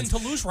veterans. You have nothing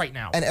to lose right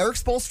now. And Eric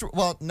Spoelstra,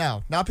 well,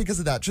 no, not because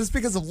of that. Just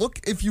because of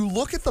if you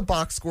look at the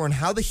box score and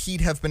how the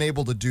Heat have been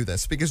able to do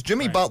this, because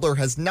Jimmy Butler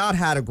has not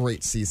had a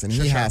great season.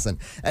 He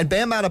hasn't. And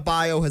Bam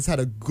Adebayo has had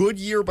a good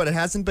year, but it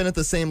hasn't been at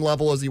the same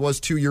level as he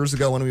was 2 years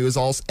ago when he was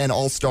an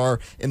all-star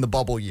in the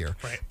bubble year.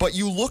 Right. But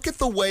you look at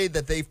the way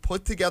that they've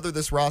put together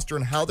this roster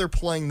and how they're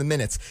playing the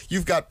minutes.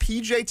 You've got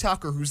P.J.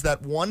 Tucker, who's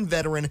that one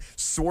veteran,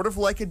 sort of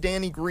like a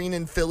Danny Green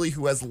in Philly,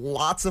 who has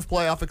lots of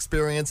playoff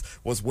experience,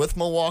 was with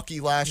Milwaukee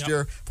last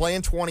year,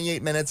 playing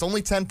 28 minutes,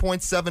 only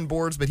 10.7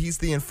 boards, but he's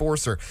the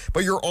enforcer.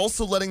 But you're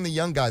also letting the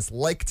young guys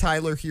like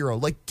Tyler Hero,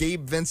 like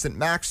Gabe Vincent,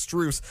 Max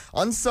Strus,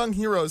 unsung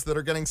heroes that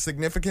are getting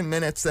significant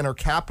minutes and are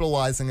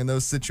capitalizing in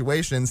those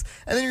situations.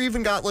 And then you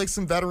even got like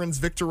some veterans,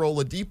 Victor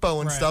Oladipo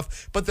and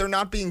stuff, but they're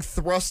not being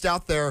thrust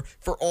out there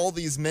for all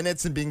these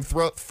minutes and being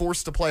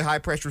forced to play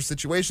high-pressure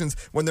situations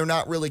when they're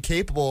not really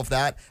capable of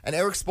that. And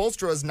Eric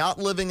Spoelstra is not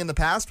living in the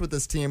past with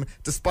this team,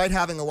 despite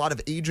having a lot of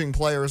aging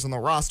players on the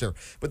roster.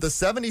 But the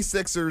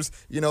 76ers,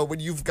 when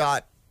you've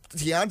got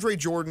DeAndre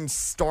Jordan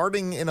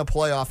starting in a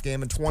playoff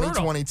game in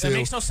 2022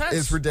 makes no sense.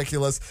 is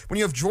ridiculous. When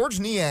you have George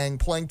Niang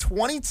playing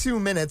 22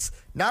 minutes,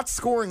 not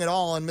scoring at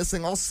all and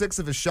missing all 6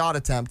 of his shot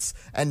attempts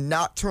and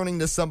not turning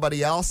to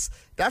somebody else,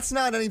 that's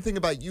not anything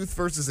about youth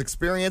versus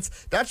experience.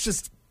 That's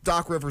just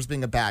Doc Rivers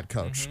being a bad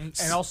coach.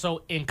 And also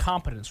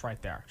incompetence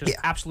right there. Just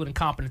absolute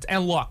incompetence.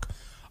 And look,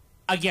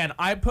 Again,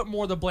 I put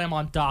more of the blame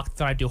on Doc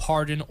than I do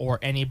Harden or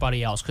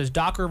anybody else because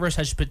Doc Rivers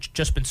has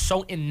just been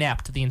so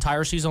inept the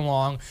entire season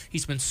long.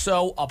 He's been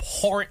so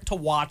abhorrent to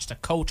watch, to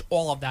coach,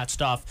 all of that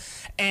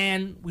stuff.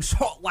 And we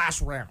saw it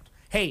last round.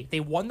 Hey, they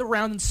won the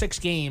round in 6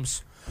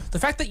 games. The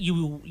fact that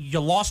you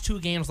lost 2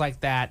 games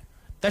like that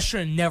should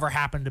have never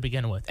happened to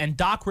begin with. And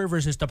Doc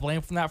Rivers is to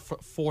blame for that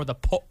for the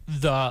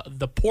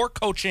poor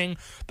coaching,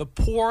 the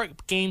poor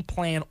game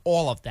plan,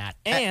 all of that.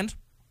 And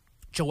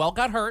Joel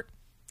got hurt.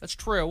 That's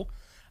true.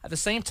 At the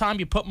same time,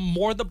 you put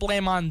more of the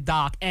blame on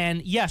Doc.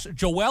 And yes,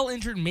 Joel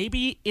injured.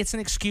 Maybe it's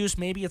an excuse.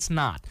 Maybe it's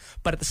not.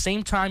 But at the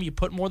same time, you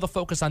put more of the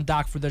focus on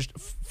Doc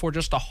for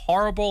just a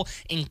horrible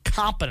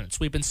incompetence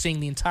we've been seeing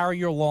the entire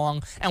year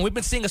long. And we've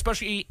been seeing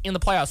especially in the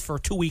playoffs for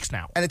 2 weeks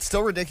now. And it's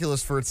still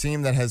ridiculous for a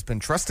team that has been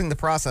trusting the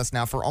process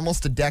now for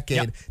almost a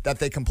decade that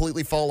they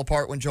completely fall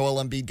apart when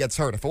Joel Embiid gets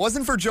hurt. If it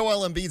wasn't for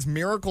Joel Embiid's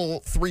miracle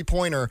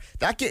three-pointer,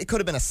 it could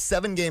have been a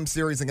 7-game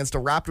series against a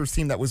Raptors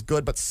team that was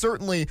good, but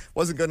certainly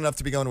wasn't good enough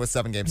to be going to a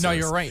 7-game series. No,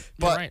 you're right.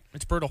 You're right.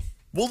 It's brutal.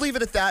 We'll leave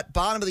it at that.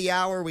 Bottom of the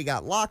hour, we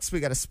got locks.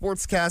 We got a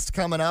sportscast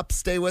coming up.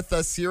 Stay with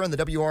us here on the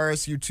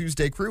WRSU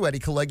Tuesday crew. Eddie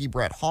Kalegi,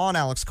 Brett Hawn,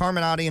 Alex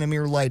Carmenaty, and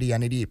Amir Lighty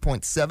on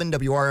 88.7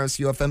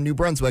 WRSU FM New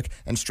Brunswick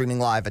and streaming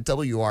live at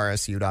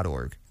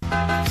WRSU.org.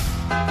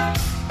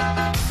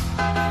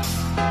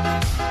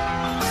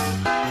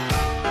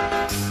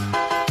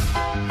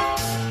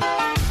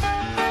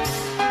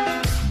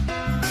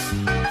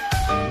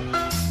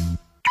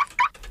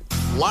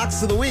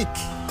 Locks of the week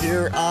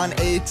here on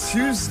a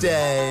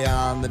Tuesday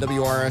on the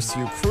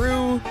WRSU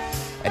crew.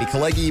 Eddie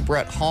Kalegi,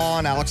 Brett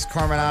Hawn, Alex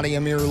Carmenaty,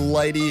 Amir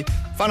Lighty.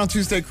 Final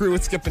Tuesday crew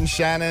with Skip and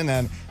Shannon,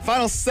 and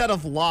final set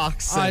of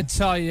locks. I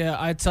tell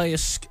you,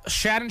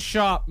 Shannon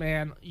Sharp,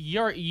 man,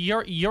 you're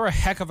a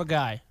heck of a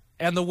guy,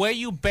 and the way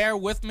you bear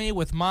with me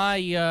with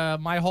my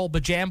my whole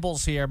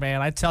bajambles here,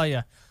 man, I tell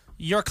you,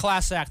 you're a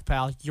class act,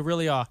 pal. You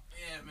really are.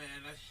 Yeah, man,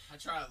 I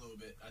try a little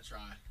bit.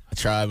 I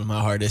try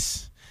my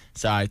hardest.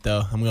 It's all right,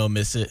 though. I'm going to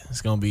miss it.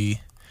 It's going to be...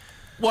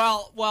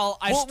 Well,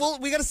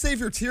 we got to save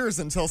your tears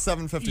until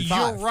 7:55.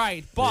 You're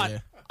right,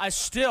 but I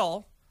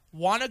still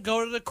want to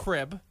go to the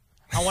crib.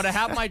 I want to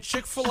have my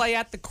Chick-fil-A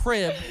at the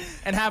crib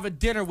and have a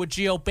dinner with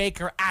Gio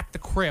Baker at the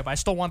crib. I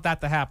still want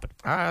that to happen.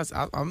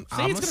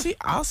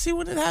 I'll see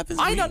when it happens.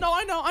 I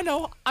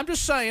know. I'm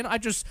just saying.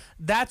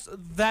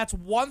 That's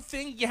one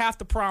thing you have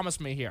to promise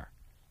me here.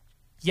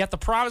 You have to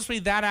promise me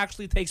that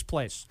actually takes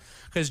place.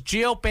 Because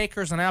Gio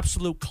Baker's an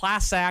absolute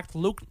class act.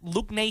 Luke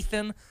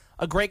Nathan,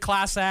 a great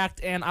class act.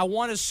 And I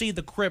want to see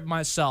the crib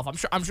myself.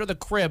 I'm sure the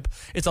crib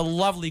is a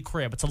lovely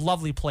crib. It's a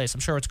lovely place.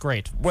 I'm sure it's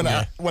great. When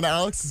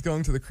Alex is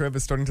going to the crib,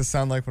 it's starting to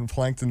sound like when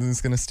Plankton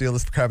is going to steal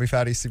this Krabby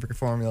Patty secret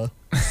formula.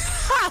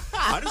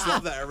 I just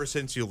love that ever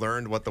since you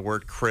learned what the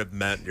word crib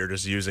meant, you're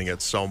just using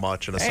it so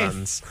much in a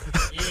sentence.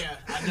 Yeah,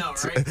 I know,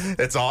 right?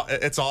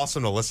 It's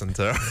awesome to listen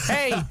to.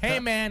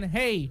 Hey, man,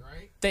 hey.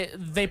 Right?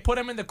 They put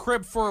him in the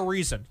crib for a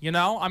reason, you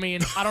know? I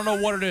mean, I don't know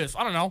what it is.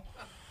 I don't know.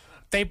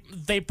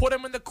 They put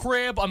him in the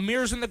crib.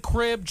 Amir's in the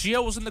crib.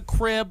 Gio's in the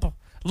crib.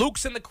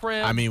 Luke's in the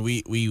crib. I mean,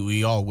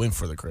 we all went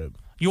for the crib.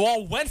 You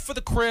all went for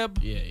the crib.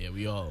 Yeah,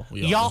 we all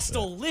Y'all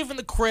still live in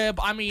the crib.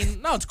 I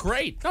mean, no, it's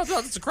great. No,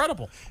 it's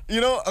incredible.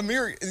 You know,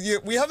 Amir,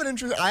 we have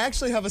I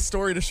actually have a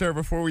story to share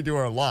before we do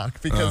our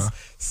lock, because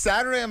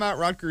Saturday I'm at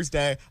Rutgers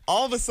Day.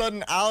 All of a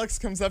sudden, Alex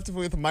comes up to me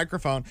with a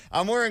microphone.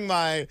 I'm wearing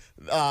my,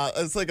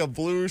 it's like a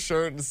blue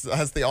shirt. It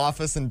has The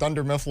Office and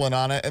Dunder Mifflin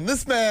on it, and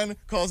this man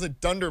calls it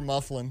Dunder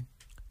Mufflin.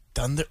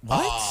 Dunder what?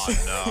 Oh,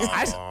 no.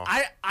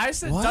 I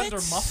said What?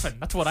 Dunder Muffin.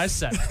 That's what I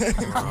said.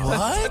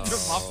 What? Dunder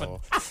Muffin.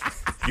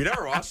 You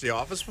never watched The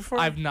Office before?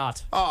 I've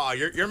not. Oh,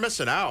 you're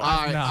missing out.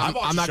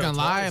 I'm not gonna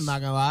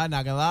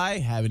lie.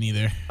 Haven't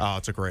either. Oh,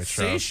 it's a great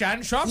show. See,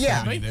 Shannon Sharp.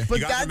 Yeah, me. but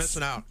You guys are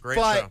missing out. Great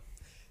show.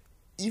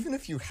 Even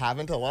if you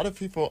haven't, a lot of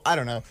people, I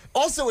don't know.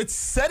 Also, it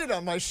said it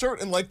on my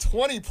shirt in like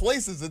 20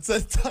 places. It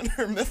said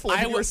Dunder Mifflin.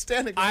 I You were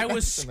standing right I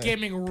was next to me.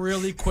 skimming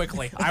really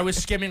quickly. I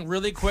was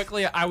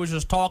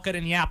just talking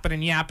and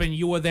yapping.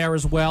 You were there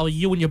as well.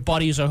 You and your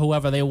buddies or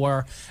whoever they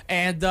were.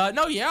 And, I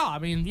tell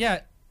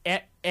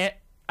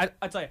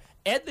you,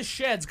 Ed the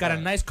Shed's got a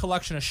nice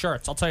collection of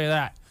shirts. I'll tell you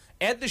that.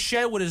 Ed the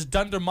Shed with his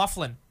Dunder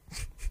Mufflin.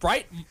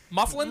 Right?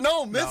 Mufflin?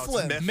 No,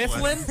 Mifflin. No,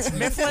 it's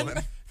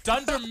Mifflin?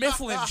 Dunder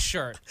Mifflin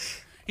shirt.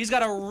 He's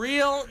got a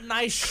real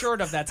nice shirt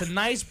of that. It's a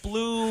nice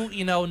blue,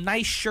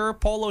 nice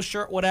shirt, polo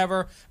shirt,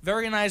 whatever.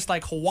 Very nice,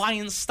 like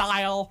Hawaiian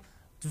style.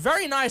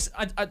 Very nice.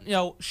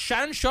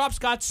 Shannon Sharp's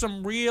got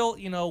some real,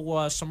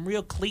 some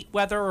real cleat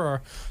weather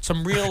or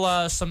some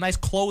real, some nice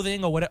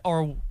clothing or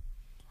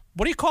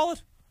what do you call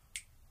it?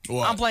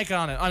 What? I'm blanking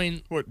on it. I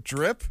mean, What,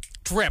 drip?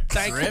 drip.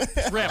 Thank you.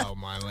 Drip. Oh,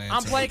 my lantern.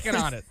 I'm blanking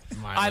on it.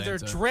 My Either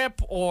lantern.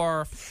 drip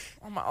or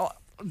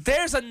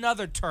there's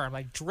another term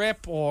like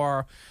drip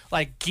or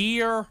like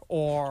gear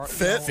or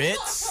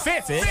Fits. Fits.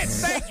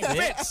 Thank you.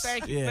 Fits.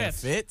 Thank you. Yeah,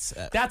 Fits. fits.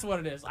 That's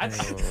what it is.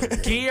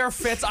 Gear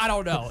fits. I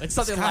don't know. It's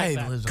something like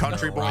that.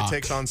 Country boy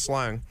takes on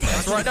slang.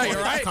 That's right. No,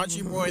 you're right.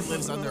 Country boy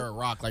lives under a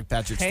rock like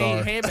Patrick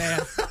Star. Hey,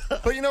 man.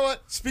 But you know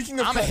what? Speaking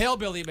of I'm a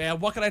hillbilly, man.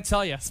 What can I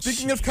tell you?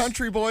 Speaking of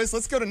country boys,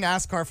 let's go to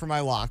NASCAR for my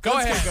lock. Go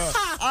ahead.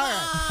 All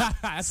right.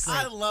 That's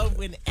I great. love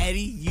when Eddie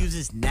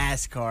uses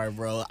NASCAR,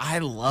 bro. I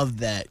love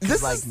that.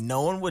 'Cause, This is-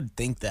 no one would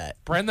think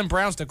that. Brandon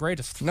Brown's the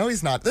greatest. No,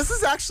 he's not. This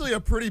is actually a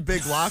pretty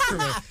big lock for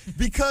me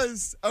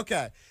because,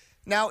 okay,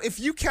 now if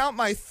you count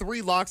my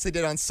 3 locks I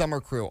did on Summer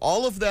Crew,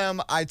 all of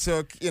them I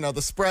took,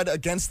 the spread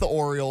against the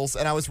Orioles,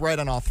 and I was right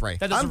on all 3.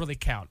 That doesn't really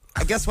count.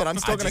 Guess what? I'm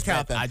still going to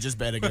count them. I just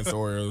bet against the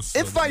Orioles. So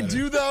If I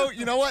do, though,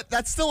 you know what?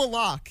 That's still a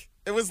lock.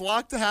 It was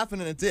locked to happen,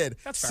 and it did.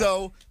 That's fair.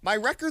 So my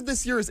record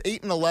this year is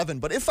 8-11.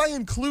 But if I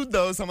include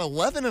those, I'm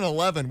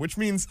 11-11, which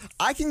means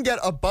I can get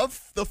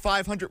above the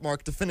 500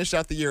 mark to finish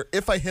out the year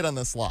if I hit on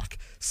this lock.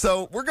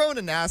 So we're going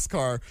to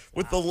NASCAR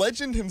with the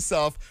legend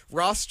himself,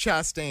 Ross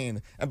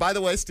Chastain. And by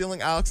the way,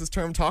 stealing Alex's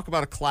term, talk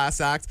about a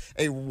class act.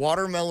 A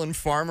watermelon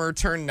farmer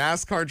turned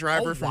NASCAR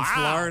driver from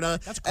Florida.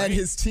 That's great. And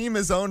his team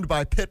is owned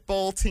by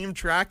Pitbull Team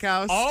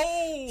Trackhouse.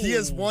 Oh! He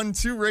has won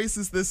 2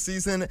 races this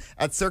season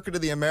at Circuit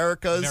of the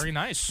Americas. Very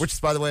nice. Which is,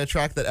 by the way, a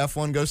track that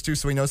F1 goes to,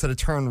 so he knows how to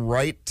turn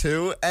right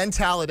too. And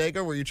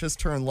Talladega, where you just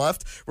turn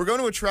left. We're going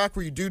to a track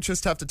where you do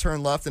just have to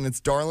turn left, and it's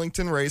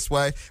Darlington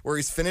Raceway, where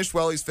he's finished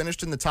well. He's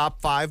finished in the top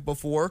 5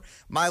 before.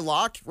 My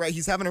lock, right,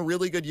 he's having a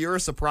really good year, a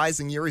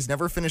surprising year. He's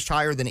never finished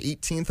higher than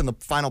 18th in the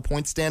final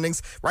point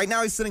standings. Right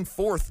now, he's sitting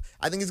 4th.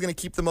 I think he's going to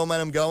keep the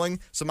momentum going.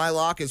 So my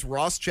lock is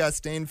Ross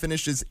Chastain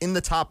finishes in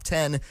the top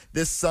 10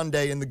 this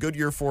Sunday in the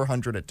Goodyear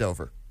 400 at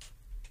Dover.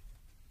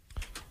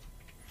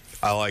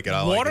 I like it.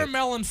 I like it.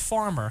 Watermelon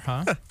farmer,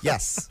 huh?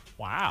 Yes.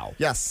 Wow.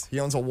 Yes, he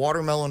owns a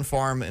watermelon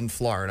farm in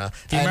Florida.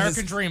 The And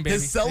American dream, baby.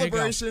 His There you go.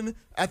 celebration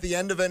at the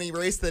end of any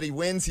race that he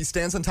wins, he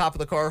stands on top of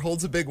the car,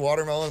 holds a big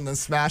watermelon, and then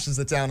smashes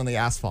it down on the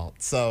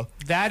asphalt. So,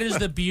 That is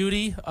the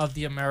beauty of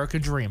the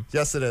American dream.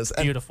 yes, it is.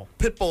 And Beautiful.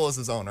 Pitbull is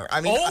his owner.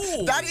 I mean,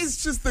 Oh! that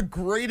is just the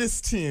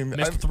greatest team.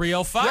 Mr.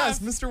 305. Yes,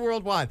 Mr.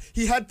 Worldwide.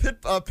 He had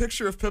a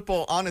picture of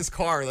Pitbull on his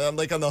car,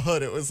 like on the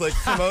hood. It was like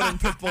promoting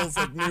Pitbull's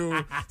like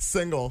new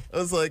single.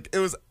 It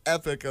was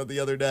epic the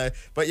other day.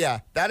 But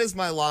yeah, that is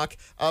my lock.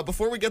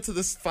 Before we get to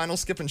this final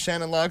Skip and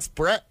Shannon locks,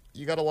 Brett,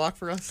 you got a lock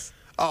for us?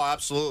 Oh,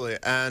 absolutely.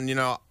 And,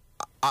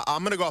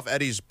 I'm going to go off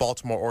Eddie's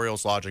Baltimore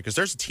Orioles logic because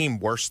there's a team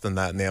worse than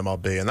that in the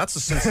MLB, and that's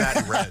the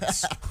Cincinnati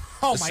Reds.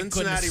 Oh, The my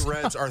Cincinnati goodness.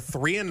 Reds are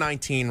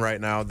 3-19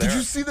 right now. Did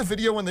you see the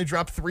video when they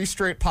dropped 3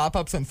 straight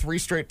pop-ups on 3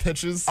 straight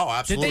pitches? Oh,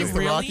 absolutely. Did they The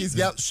really? Rockies?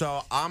 Yep.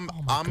 So I'm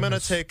going to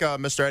take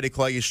Mr. Eddie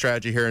Kalegi's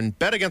strategy here and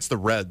bet against the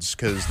Reds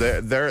because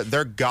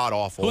they're god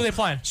awful. Who are they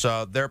playing?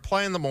 So they're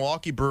playing the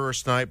Milwaukee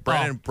Brewers tonight.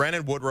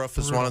 Brandon Woodruff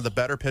is one of the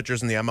better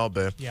pitchers in the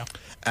MLB. Yeah.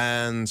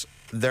 And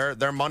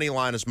their money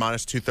line is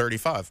minus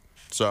 235.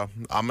 So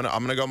I'm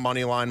gonna go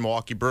money line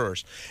Milwaukee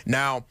Brewers.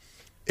 Now,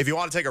 if you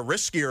want to take a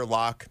riskier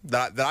lock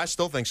that I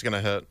still think is going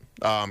to hit,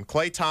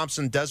 Klay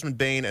Thompson, Desmond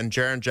Bain, and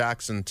Jaren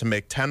Jackson to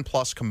make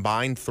 10+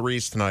 combined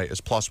threes tonight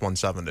is plus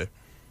 170.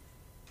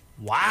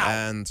 Wow.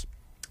 And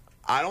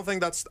I don't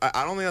think that's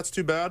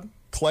too bad.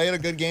 Clay had a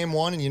good game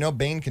 1, and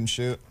Bane can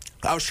shoot.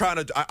 I was trying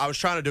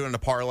to do it in a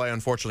parlay.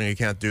 Unfortunately, you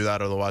can't do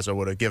that. Otherwise, I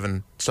would have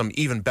given some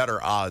even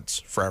better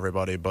odds for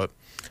everybody. But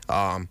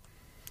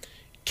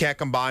can't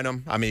combine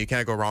them. I mean, you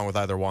can't go wrong with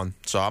either one.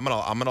 So I'm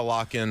gonna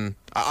lock in.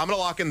 I'm gonna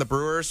lock in the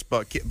Brewers,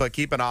 but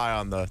keep an eye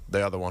on the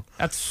other one.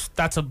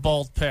 That's a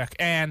bold pick.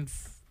 And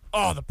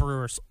the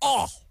Brewers.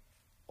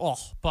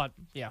 But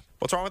yeah.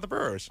 What's wrong with the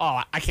Brewers?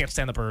 Oh, I can't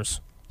stand the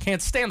Brewers.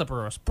 Can't stand the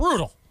Brewers.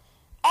 Brutal.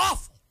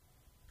 Awful.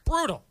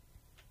 Brutal.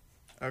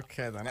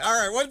 Okay, then.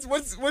 All right,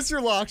 what's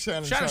your lock,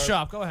 Shannon? Shannon Sharp?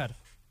 Sharp, go ahead.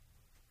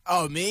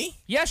 Oh, me?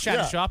 Yes,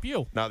 Shannon Yeah. Sharp,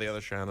 you. Now the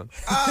other Shannon.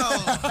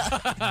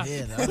 Yeah,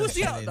 Who's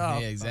the other? yeah,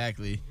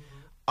 exactly.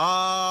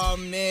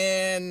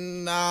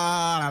 Man,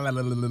 I'm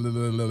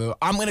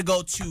gonna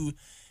go to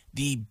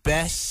the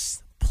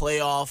best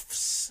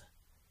playoffs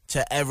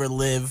to ever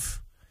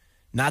live.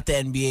 Not the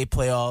NBA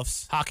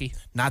playoffs, Hockey.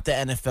 not the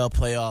NFL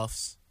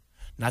playoffs,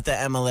 not the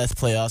MLS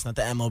playoffs, not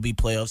the MLB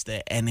playoffs,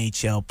 the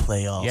NHL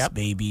playoffs, Yep.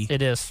 baby.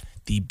 It is.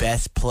 The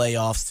best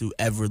playoffs to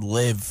ever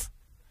live.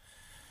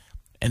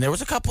 And there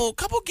was a couple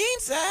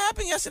games that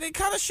happened yesterday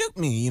kind of shook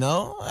me,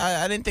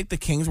 I didn't think the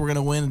Kings were going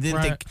to win. I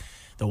didn't think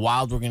the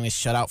Wild were going to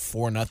shut out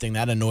 4-0.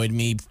 That annoyed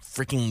me.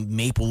 Freaking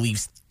Maple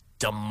Leafs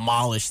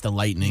demolished the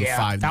Lightning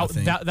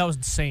 5-0. That was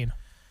insane.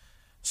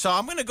 So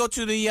I'm going to go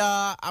to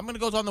I'm going to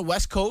go on the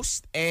West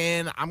Coast,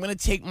 and I'm going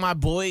to take my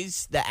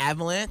boys, the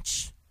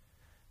Avalanche.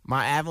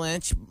 My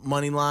Avalanche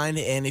money line,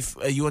 and if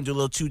you want to do a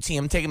little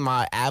 2-team, I'm taking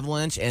my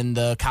Avalanche and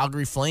the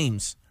Calgary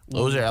Flames.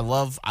 Those are I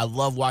love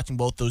watching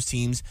both those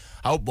teams.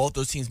 I hope both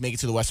those teams make it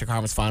to the Western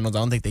Conference Finals. I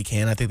don't think they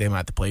can. I think they might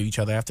have to play each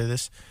other after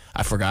this.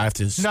 I forgot. I have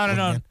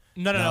to.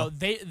 No.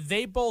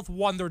 They both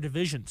won their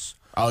divisions.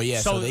 Oh yeah,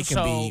 so they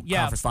can be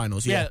conference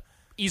finals. Yeah.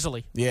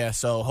 Easily. Yeah,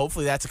 so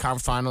hopefully that's a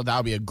conference final. That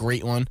would be a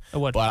great one. It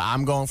would. But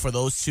I'm going for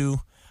those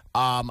two.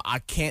 I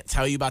can't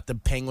tell you about the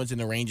Penguins and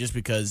the Rangers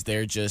because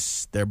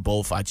they're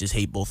both. I just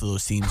hate both of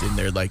those teams, and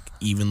they're like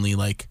evenly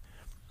like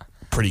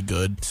pretty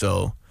good.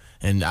 So,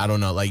 and I don't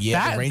know, like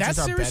the Rangers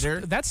are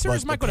better. That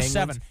series might go to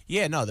 7.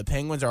 Yeah, no, the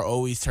Penguins are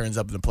always turns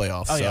up in the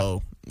playoffs. Oh,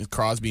 so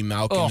Crosby,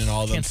 Malkin, and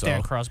all of them. Can't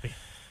stand Crosby.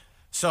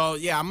 So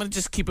yeah, I'm gonna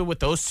just keep it with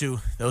those two.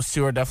 Those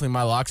two are definitely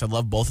my locks. I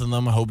love both of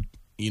them. I hope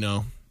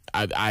the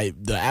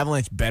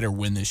Avalanche better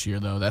win this year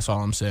though. That's all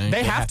I'm saying.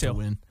 They have to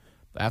win.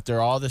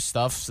 After all the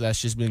stuff that's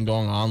just been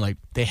going on, like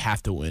they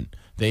have to win.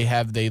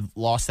 They've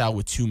lost out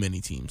with too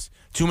many teams.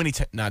 Too many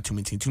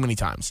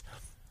times.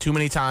 Too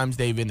many times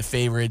they've been the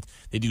favorite.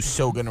 They do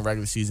so good in the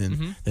regular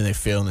season, then they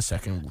fail in the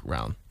second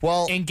round.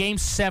 Well, in Game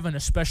 7,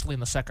 especially in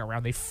the second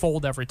round, they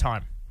fold every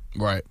time.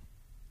 Right.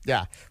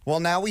 Yeah. Well,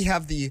 now we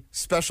have the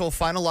special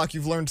final lock.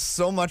 You've learned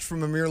so much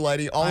from Amir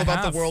Lighty, all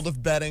about the world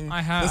of betting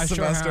this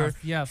semester. Sure have.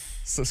 Yes.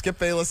 So Skip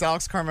Bayless,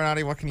 Alex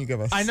Carmenaty, what can you give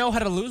us? I know how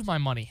to lose my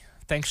money.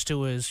 Thanks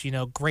to his,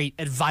 great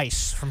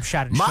advice from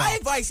Shannon. My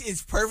advice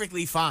is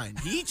perfectly fine.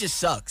 He just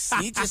sucks.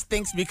 He just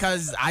thinks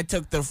because I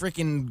took the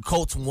freaking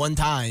Colts one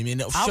time and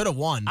it should have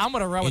won. I'm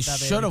gonna run with that.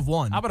 Should have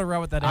won. I'm gonna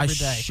run with that every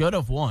day. I should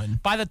have won.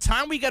 By the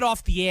time we get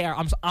off the air,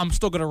 I'm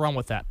still gonna run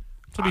with that.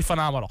 It'll be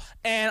phenomenal.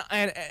 And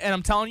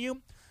I'm telling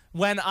you,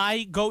 when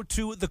I go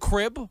to the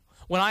crib,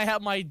 when I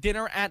have my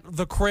dinner at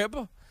the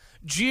crib,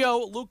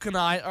 Gio, Luke, and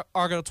I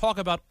are gonna talk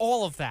about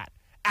all of that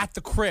at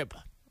the crib.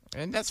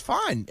 And that's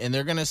fine. And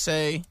they're gonna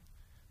say.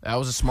 That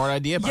was a smart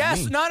idea by me.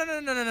 Yes, no.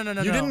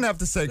 You didn't have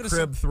to say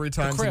crib 3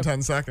 times in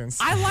 10 seconds.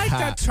 I like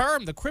that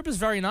term. The crib is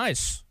very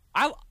nice.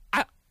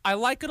 I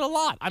like it a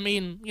lot. I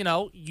mean,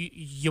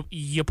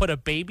 you put a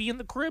baby in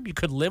the crib. You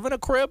could live in a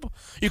crib.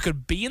 You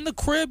could be in the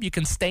crib. You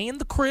can stay in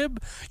the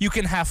crib. You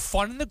can have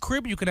fun in the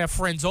crib. You can have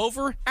friends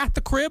over at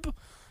the crib.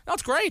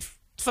 That's great.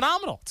 It's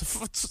phenomenal.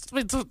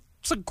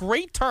 It's a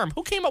great term.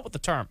 Who came up with the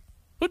term?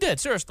 Who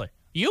did? Seriously.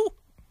 You?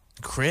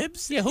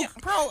 Cribs? Yeah, who? Yeah,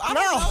 bro, I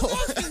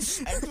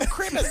don't know.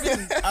 Crib has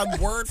been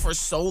a word for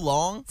so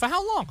long. For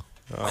how long?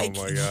 Oh, my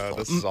God.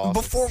 This is awesome.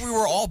 Before we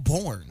were all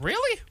born.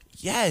 Really?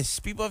 Yes.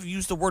 People have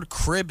used the word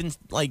crib in,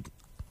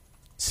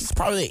 since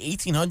probably the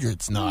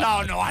 1800s. No,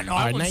 I know.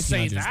 I wouldn't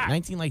say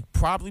that.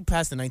 Probably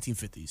past the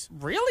 1950s.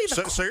 Really?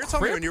 So you're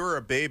telling me when you were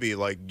a baby,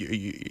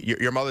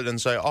 your mother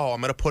didn't say, "Oh, I'm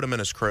going to put him in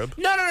his crib"?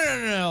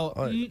 No.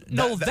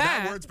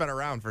 That word's been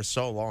around for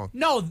so long.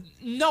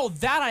 No,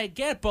 that I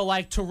get,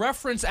 but to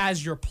reference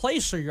as your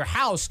place or your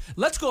house,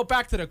 let's go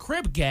back to the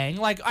crib, gang.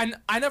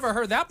 I never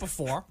heard that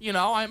before.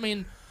 I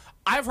mean,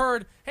 I've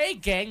heard, hey,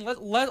 gang,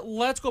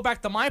 let's go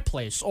back to my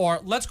place,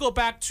 or let's go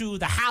back to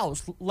the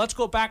house, let's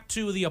go back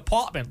to the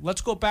apartment,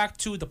 let's go back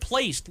to the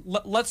place,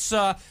 let's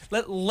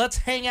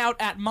hang out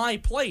at my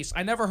place.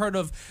 I never heard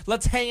of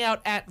let's hang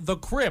out at the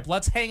crib,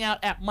 let's hang out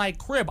at my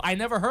crib. I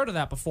never heard of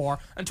that before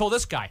until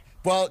this guy.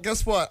 Well,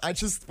 guess what? I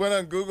just went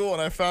on Google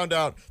and I found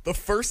out the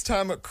first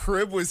time a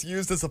crib was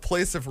used as a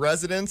place of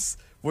residence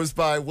was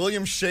by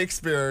William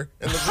Shakespeare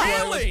in the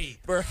play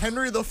where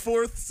Henry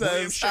IV says...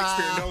 William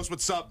Shakespeare knows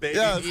what's up, baby.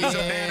 Yeah, He's a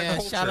man of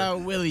culture. Shout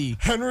out Willie.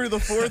 Henry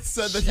IV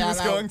said that he was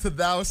going to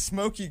thou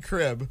smoky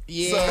crib.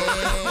 Yeah.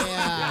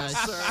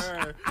 Yes,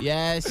 sir.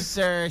 Yes,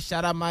 sir.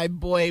 Shout out my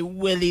boy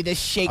Willie the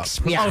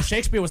Shakespeare. Oh,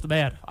 Shakespeare was the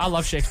man. I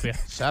love Shakespeare.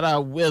 Shout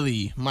out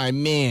Willie, my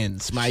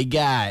mans, my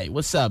guy.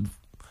 What's up,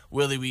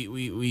 Willie?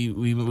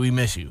 We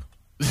miss you.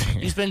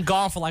 He's been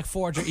gone for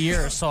 400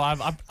 years, so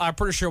I'm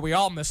pretty sure we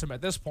all miss him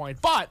at this point.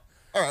 But...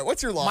 All right,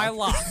 what's your lock? My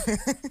lock.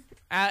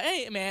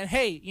 Hey, man,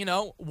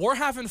 we're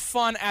having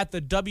fun at the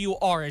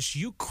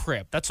WRSU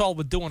crib. That's all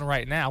we're doing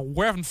right now.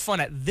 We're having fun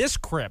at this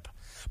crib.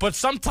 But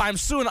sometime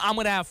soon, I'm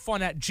going to have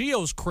fun at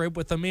Gio's crib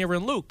with Amir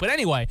and Luke. But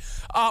anyway,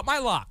 my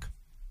lock.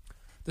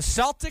 The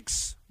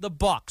Celtics, the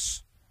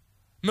Bucks.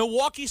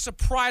 Milwaukee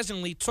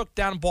surprisingly took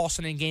down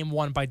Boston in Game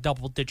 1 by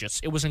double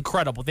digits. It was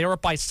incredible. They were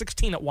up by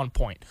 16 at one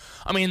point.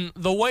 I mean,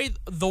 the way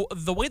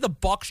the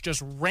Bucks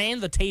just ran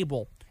the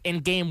table in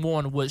Game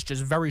 1 was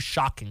just very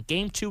shocking.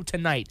 Game 2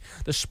 tonight,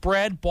 the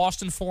spread,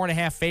 Boston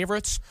 4.5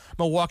 favorites.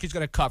 Milwaukee's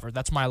going to cover.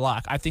 That's my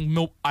lock. I think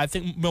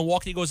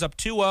Milwaukee goes up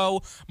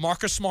 2-0.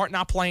 Marcus Smart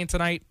not playing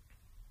tonight.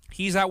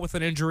 He's out with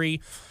an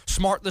injury.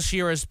 Smart this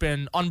year has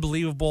been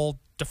unbelievable.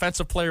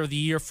 Defensive Player of the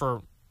Year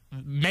for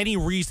many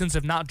reasons,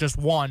 if not just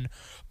one.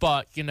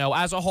 But,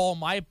 as a whole,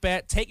 my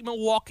bet, take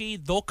Milwaukee.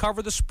 They'll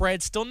cover the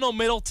spread. Still no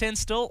Middleton.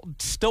 Still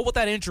with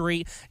that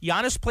injury.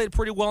 Giannis played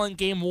pretty well in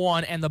Game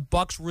 1, and the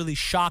Bucks really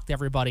shocked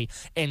everybody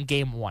in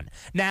Game 1.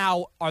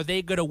 Now, are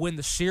they going to win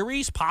the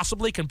series?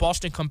 Possibly. Can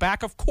Boston come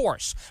back? Of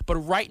course. But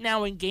right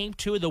now in Game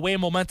 2, the way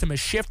momentum has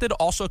shifted,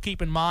 also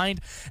keep in mind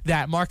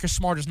that Marcus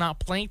Smart is not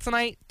playing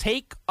tonight.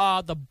 Take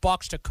the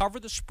Bucks to cover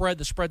the spread.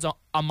 The spread's a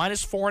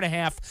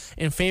 -4.5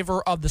 in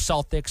favor of the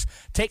Celtics.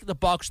 Take the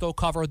Bucks. They'll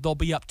cover. They'll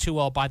be up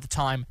 2-0 by the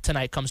time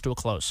tonight comes to a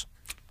close.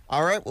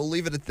 All right, we'll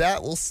leave it at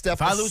that. We'll step.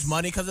 If I lose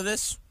money because of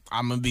this,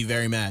 I'm gonna be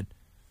very mad.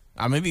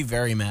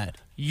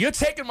 You're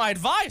taking my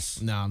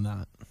advice. No, I'm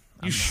not.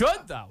 You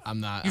should though. I'm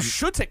not. You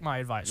should take my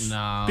advice.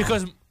 No.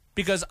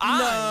 Because I.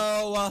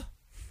 No.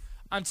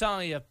 I'm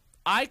telling you,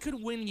 I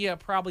could win you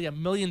probably $1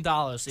 million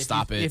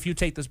if you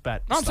take this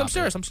bet. No, I'm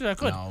serious. I'm serious. I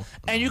could. No.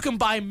 And you can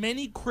buy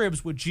many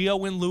cribs with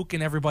Gio and Luke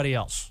and everybody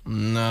else.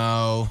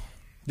 No.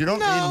 You don't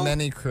need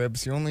many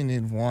cribs. You only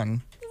need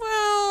one.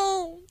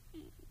 Well,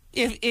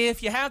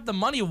 if you have the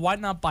money, why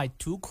not buy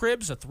 2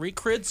 cribs or 3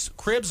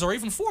 cribs or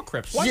even 4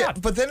 cribs? Why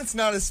not? But then it's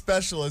not as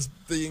special as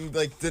being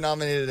like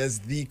denominated as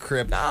the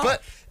crib. No.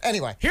 But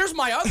anyway, Here's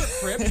my other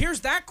crib.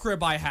 Here's that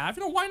crib I have.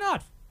 Why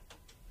not?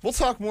 we'll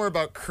talk more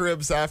about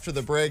cribs after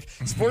the break.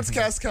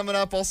 Sportscast coming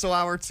up. Also,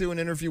 hour 2, an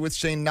interview with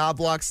Shane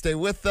Knobloch. Stay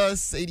with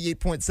us.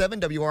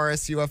 88.7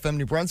 WRSU FM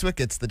New Brunswick.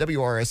 It's the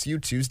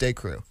WRSU Tuesday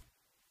Crew.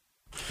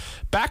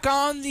 Back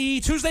on the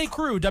Tuesday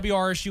Crew,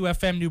 WRSU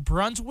FM New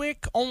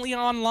Brunswick, only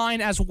online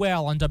as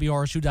well on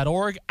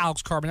WRSU.org.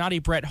 Alex Carmenaty,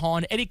 Brett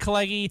Hawn, Eddie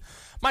Kalegi,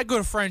 my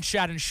good friend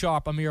Shannon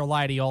Sharp, Amir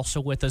Lighty also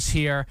with us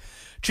here.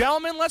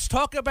 Gentlemen, let's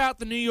talk about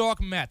the New York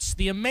Mets,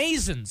 the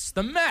Amazins,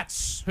 the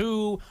Mets,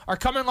 who are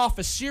coming off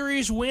a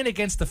series win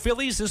against the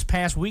Phillies this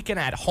past weekend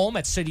at home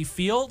at Citi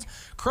Field.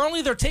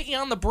 Currently, they're taking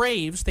on the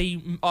Braves.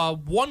 They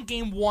won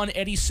Game 1,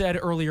 Eddie said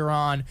earlier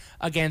on,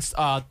 against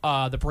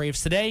the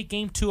Braves today.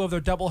 Game 2 of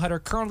their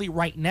doubleheader currently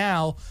right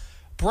now.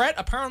 Brett,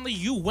 apparently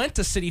you went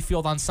to Citi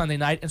Field on Sunday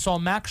night and saw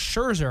Max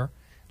Scherzer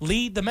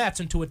lead the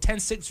Mets into a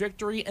 10-6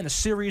 victory and a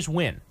series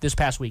win this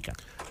past weekend.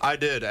 I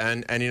did,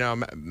 and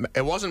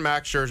it wasn't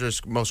Max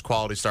Scherzer's most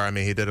quality start. I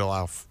mean, he did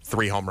allow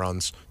 3 home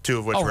runs, 2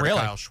 of which were to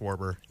Kyle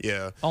Schwarber.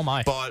 Yeah. Oh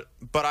my. But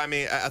I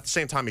mean, at the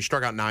same time, he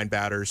struck out 9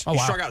 batters. Oh, he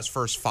wow. struck out his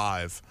first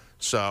 5.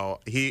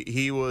 So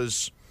he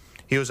was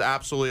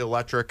absolutely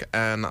electric.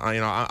 And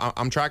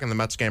I'm tracking the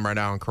Mets game right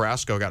now, and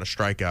Carrasco got a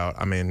strikeout.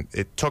 I mean,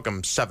 it took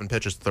him 7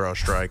 pitches to throw a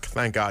strike.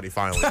 Thank God he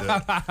finally did.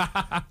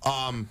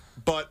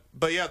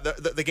 But yeah,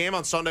 the game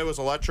on Sunday was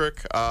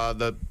electric.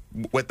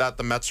 With that,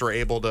 the Mets were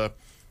able to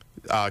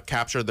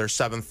capture their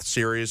 7th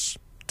series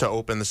to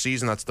open the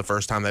season. That's the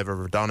first time they've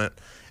ever done it,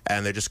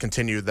 and they just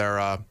continued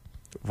their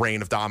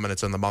reign of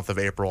dominance in the month of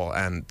April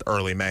and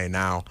early May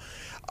now.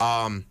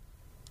 Now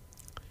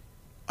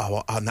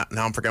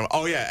I'm forgetting.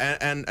 Oh yeah,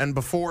 and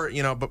before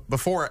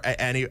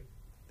anybody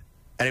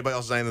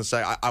else has anything to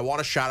say, I want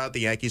to shout out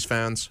the Yankees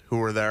fans who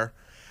were there.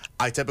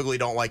 I typically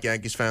don't like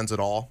Yankees fans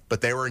at all,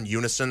 but they were in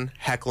unison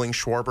heckling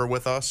Schwarber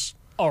with us.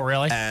 Oh,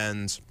 really?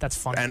 And that's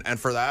funny. And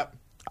for that,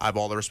 I have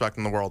all the respect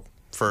in the world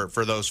for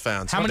those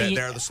fans.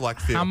 They're the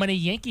select few. How many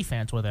Yankee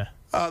fans were there?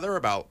 There were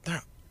about.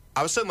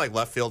 I was sitting like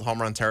left field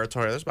home run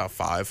territory. There's about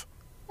 5.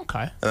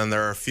 Okay. And then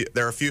there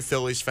are a few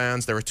Phillies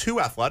fans. There were 2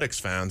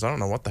 Athletics fans. I don't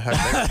know what the heck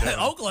they were doing.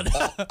 Oakland.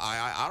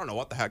 I don't know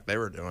what the heck they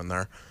were doing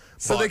there.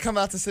 So they come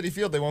out to Citi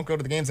Field. They won't go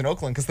to the games in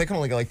Oakland because they can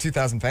only get like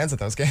 2,000 fans at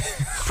those games.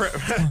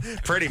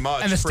 Pretty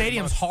much. And the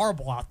stadium's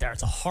horrible out there.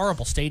 It's a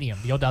horrible stadium,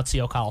 the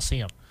Odacio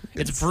Coliseum.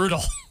 It's brutal.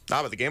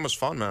 Nah, but the game was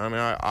fun, man.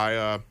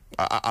 I mean,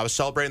 I was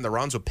celebrating the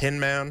runs with Pin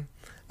Man.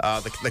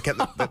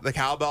 The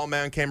cowbell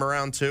man came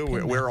around too.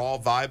 We were all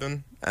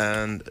vibing,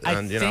 and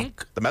the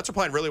Mets are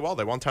playing really well.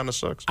 They won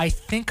 10-6. I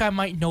think I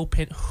might know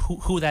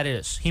who that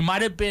is. He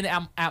might have been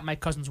at my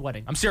cousin's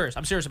wedding. I'm serious.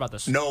 I'm serious about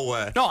this. No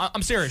way. No,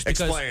 I'm serious. Because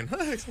Explain.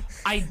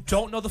 I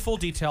don't know the full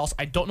details.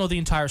 I don't know the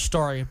entire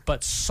story,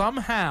 but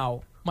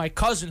somehow my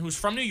cousin, who's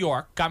from New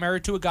York, got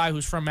married to a guy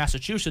who's from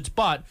Massachusetts,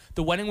 but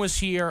the wedding was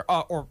here,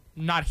 or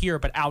not here,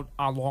 but out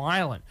on Long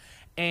Island,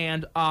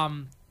 and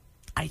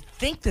I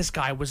think this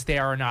guy was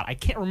there or not. I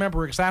can't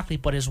remember exactly,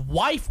 but his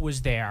wife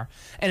was there,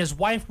 and his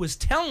wife was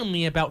telling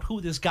me about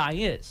who this guy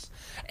is.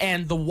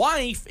 And the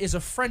wife is a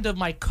friend of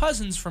my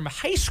cousin's from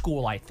high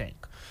school, I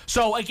think.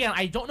 So, again,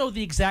 I don't know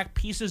the exact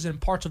pieces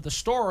and parts of the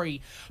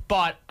story,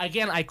 but,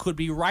 again, I could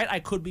be right, I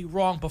could be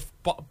wrong,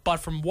 but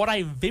from what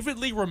I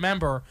vividly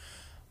remember,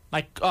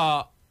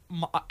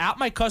 at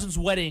my cousin's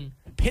wedding,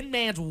 Pin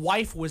Man's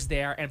wife was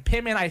there, and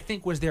Pin Man, I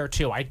think, was there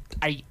too. I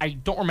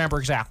don't remember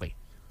exactly.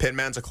 Pin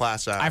Man's a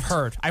class act. I've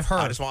heard.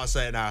 I just want to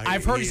say it now.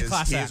 I've heard he's a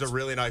class act. He's a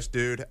really nice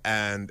dude,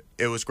 and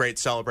it was great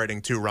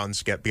celebrating 2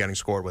 runs getting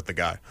scored with the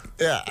guy.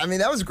 Yeah, I mean,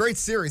 that was a great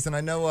series, and I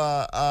know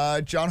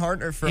John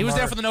Hartner from... He was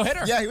there for the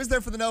no-hitter. Yeah, he was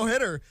there for the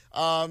no-hitter.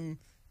 I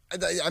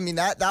mean,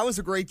 that was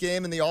a great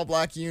game in the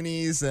all-black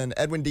unis, and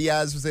Edwin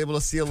Diaz was able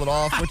to seal it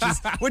off,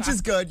 which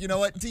is good. You know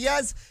what?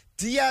 Diaz,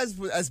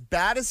 as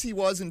bad as he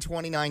was in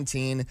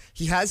 2019,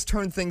 he has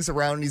turned things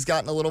around, and he's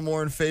gotten a little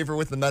more in favor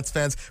with the Mets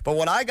fans. But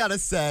what I got to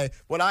say,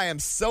 what I am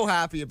so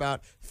happy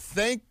about,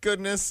 thank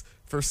goodness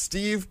for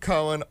Steve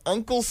Cohen,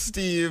 Uncle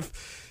Steve,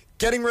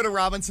 getting rid of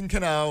Robinson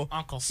Cano,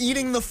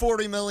 eating the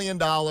 $40 million,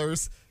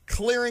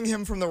 clearing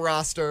him from the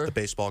roster. The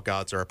baseball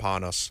gods are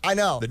upon us. I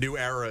know. The new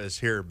era is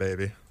here,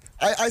 baby.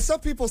 I saw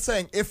people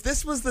saying if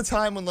this was the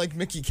time when like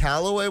Mickey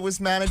Callaway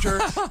was manager,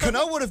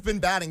 Cano would have been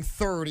batting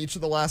 3rd each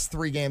of the last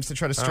 3 games to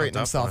try to straighten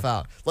himself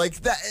out. Like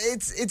that,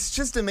 it's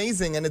just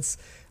amazing, and it's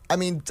I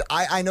mean,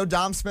 I know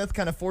Dom Smith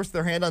kind of forced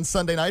their hand on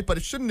Sunday night, but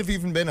it shouldn't have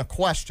even been a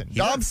question.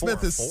 Dom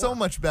Smith is so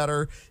much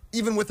better.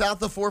 Even without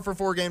the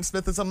 4-for-4 game,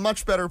 Smith is a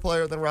much better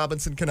player than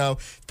Robinson Cano.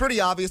 It's pretty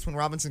obvious when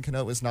Robinson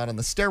Cano is not on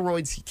the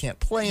steroids. He can't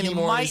play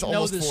anymore. You might He's know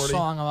almost this 40.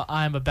 song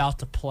I'm about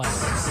to play.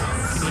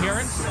 Can you hear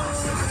it?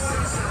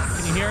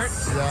 Can you hear it?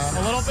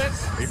 Yeah. A little bit?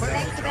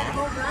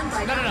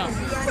 No.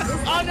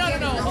 Oh,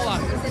 no. Hold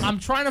on. I'm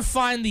trying to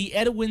find the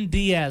Edwin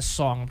Diaz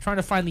song. I'm trying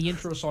to find the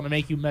intro song to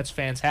make you Mets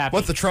fans happy.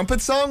 What, the trumpet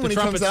song when he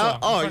comes out?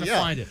 Oh, yeah.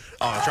 Find it.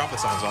 Oh, the trumpet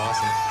sounds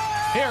awesome.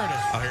 Here it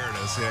is. Oh, here it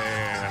is.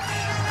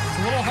 Yeah. It's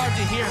a little hard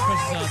to hear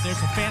because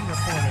there's a fan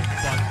recording,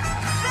 but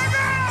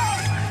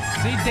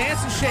see,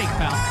 dance and shake,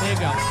 pal. There you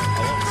go.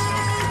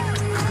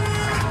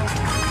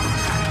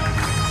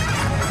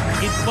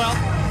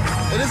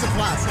 It is a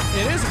classic.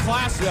 It is a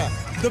classic. Yeah.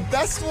 The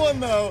best one,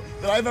 though,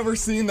 that I've ever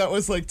seen that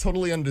was, like,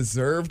 totally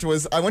undeserved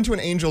was I went to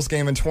an Angels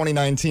game in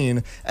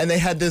 2019, and they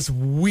had this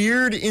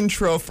weird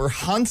intro for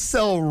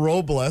Hansel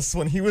Robles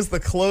when he was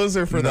the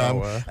closer for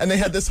them. And they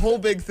had this whole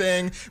big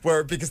thing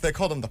where, because they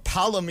called him the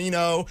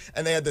Palomino,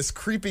 and they had this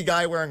creepy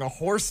guy wearing a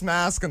horse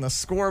mask on the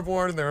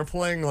scoreboard, and they were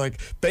playing, like,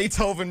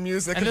 Beethoven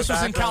music. And this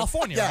was in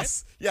California,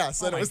 yes, right?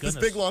 Yes, and it was this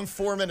big, long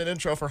 4-minute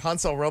intro for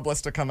Hansel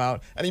Robles to come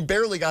out, and he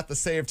barely got the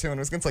save, too, and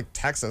it was against, like,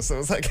 Texas, so it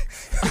was, like,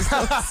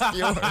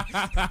 obscure.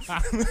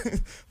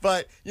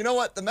 But you know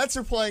what? The Mets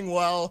are playing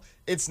well.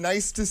 It's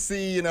nice to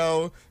see,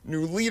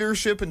 new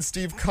leadership and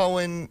Steve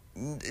Cohen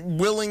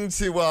willing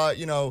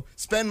to,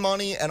 spend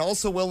money and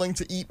also willing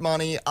to eat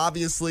money.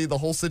 Obviously, the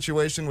whole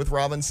situation with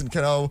Robinson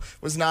Cano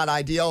was not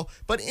ideal.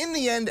 But in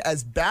the end,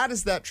 as bad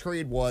as that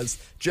trade was,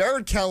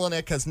 Jared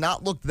Kelenic has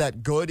not looked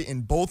that good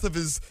in both of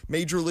his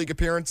major league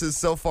appearances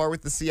so far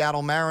with the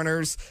Seattle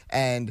Mariners.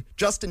 And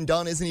Justin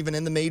Dunn isn't even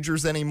in the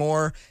majors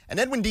anymore. And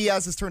Edwin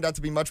Diaz has turned out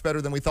to be much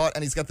better than we thought.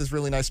 And he's got this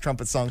really nice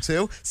trumpet song,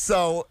 too.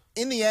 So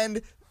in the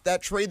end,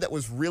 that trade that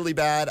was really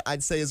bad,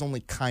 I'd say, is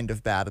only kind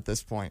of bad at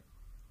this point.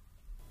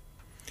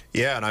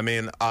 Yeah, and I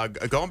mean,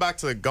 going back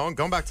to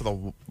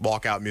the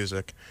walkout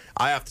music,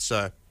 I have to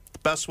say the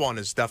best one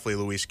is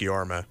definitely Luis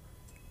Guillorme.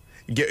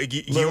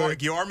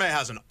 Guillorme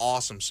has an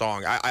awesome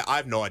song. I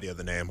have no idea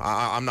the name.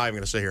 I'm not even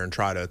going to sit here and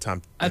try to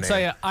attempt the name. I'll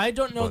tell you, I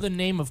don't know the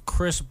name of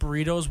Chris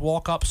Burrito's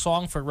walk-up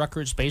song for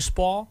Records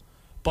Baseball,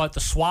 but the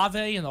suave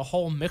and the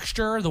whole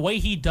mixture, the way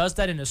he does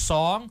that in his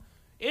song,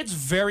 it's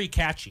very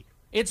catchy.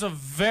 It's a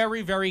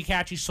very, very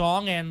catchy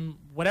song, and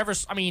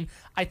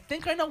I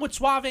think I know what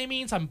suave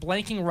means. I'm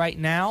blanking right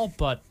now,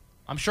 but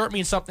I'm sure it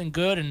means something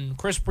good, and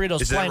Chris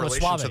Burrito's playing with suave. Is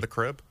it in relation to the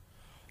Crib?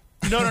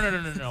 No.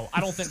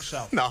 I don't think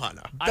so. No.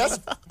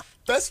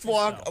 Best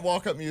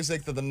walk-up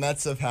music that the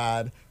Mets have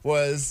had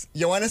was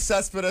Yoenis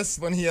Cespedes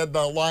when he had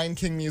the Lion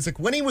King music,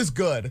 when he was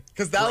good,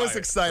 because that was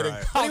exciting.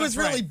 Right. When he was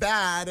really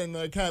bad and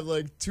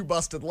had two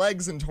busted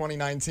legs in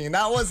 2019,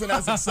 that wasn't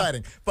as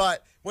exciting.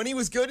 But when he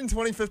was good in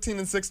 2015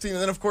 and 16, and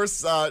then, of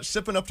course,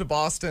 shipping up to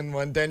Boston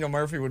when Daniel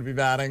Murphy would be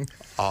batting.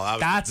 Oh,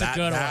 that's a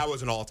good one. That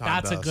was an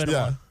all-time best. That's a good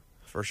one.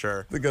 For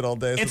sure. The good old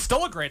days. It's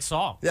still a great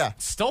song. Yeah.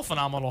 It's still a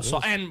phenomenal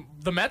song. And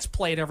the Mets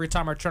play it every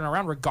time I turn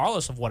around,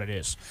 regardless of what it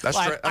is. That's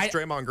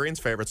Draymond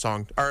Green's favorite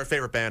song, or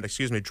favorite band,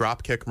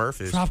 Dropkick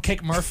Murphys.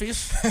 Dropkick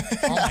Murphys?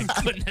 Oh, my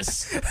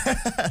goodness.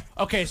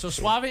 Okay, so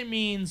suave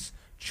means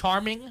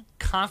charming,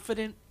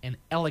 confident, and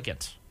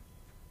elegant.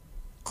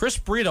 Chris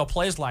Burrito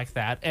plays like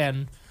that,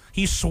 and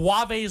he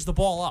suaves the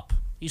ball up.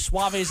 He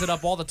suaves it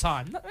up all the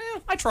time.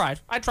 I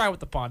tried with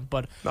the pun,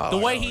 but the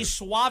way he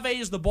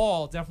suaves the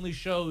ball definitely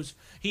shows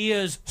he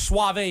is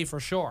suave for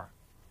sure.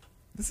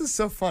 This is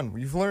so fun.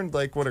 You've learned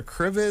what a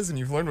crib is, and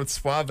you've learned what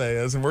suave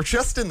is, and we're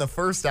just in the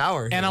first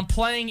hour here. And I'm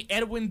playing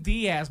Edwin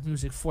Diaz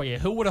music for you.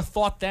 Who would have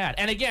thought that?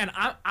 And again,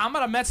 I'm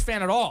not a Mets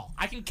fan at all.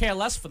 I can care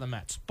less for the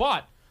Mets,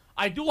 but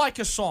I do like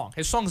his song.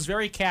 His song is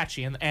very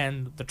catchy,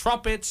 and the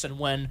trumpets, and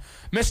when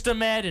Mr.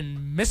 Met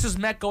and Mrs.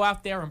 Met go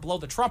out there and blow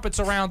the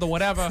trumpets around or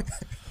whatever.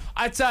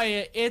 I tell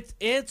you,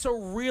 it's a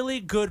really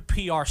good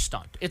PR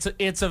stunt.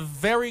 It's a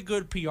very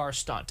good PR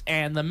stunt.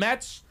 And the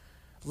Mets,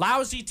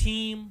 lousy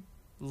team,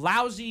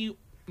 lousy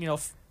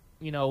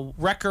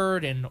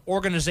record and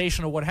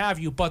organization or what have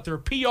you, but their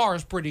PR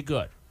is pretty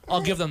good. I'll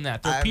give them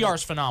that. Their PR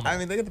is phenomenal. I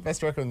mean, they get the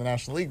best record in the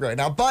National League right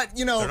now. But,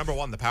 they're number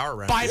one in the power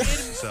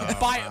rankings.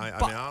 I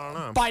don't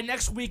know. By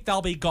next week,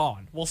 they'll be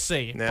gone. We'll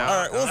see. Yeah,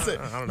 all right, we'll see.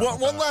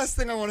 One last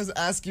thing I want to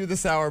ask you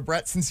this hour,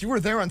 Brett. Since you were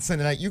there on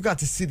Sunday night, you got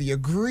to see the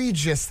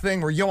egregious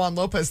thing where Yohan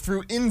Lopez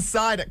threw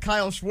inside at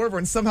Kyle Schwarber,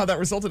 and somehow that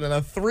resulted in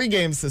a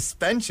 3-game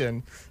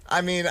suspension.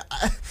 I mean,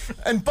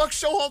 and Buck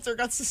Showalter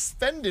got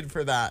suspended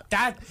for that.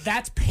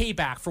 That's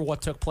payback for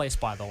what took place,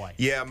 by the way.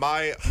 Yeah,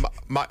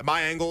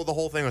 my angle of the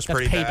whole thing was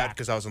pretty bad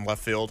because I was in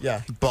left field.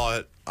 Yeah,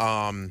 but he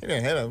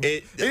didn't hit him.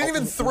 They didn't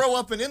even throw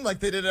up and in like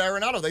they did at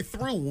Arenado. They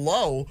threw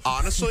low.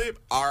 Honestly,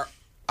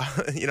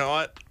 you know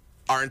what?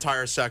 Our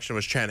entire section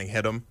was chanting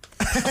 "hit him,"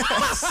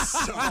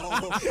 so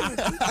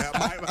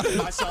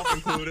myself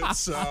included.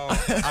 So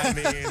I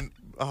mean,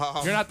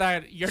 you're not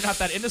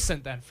that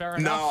innocent then. Fair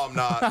enough. No, I'm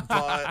not.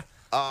 But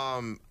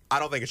I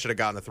don't think it should have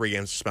gotten a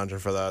 3-game suspension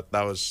for that.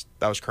 That was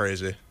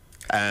crazy.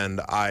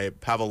 And I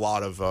have a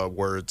lot of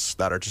words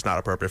that are just not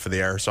appropriate for the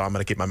air, so I'm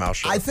going to keep my mouth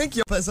shut. I think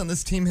Lopez on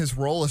this team, his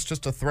role is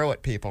just to throw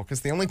at people,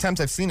 because the only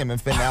times I've seen him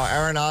have been now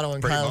Arenado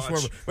and Kyle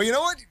Schwarber. But you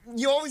know what?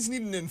 You always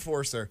need an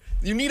enforcer.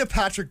 You need a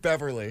Patrick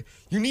Beverly.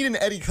 You need an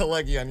Eddie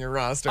Kalegi on your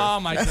roster.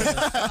 Oh, my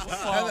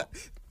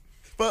goodness.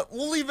 But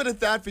we'll leave it at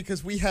that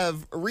because we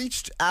have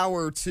reached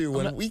hour 2.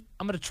 I'm going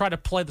to try to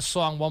play the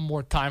song one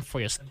more time for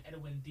you. Some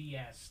Edwin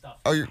Diaz stuff.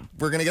 Oh,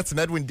 we're going to get some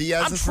Edwin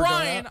Diaz. I'm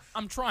trying.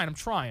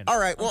 All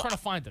right. I'm trying to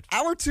find it.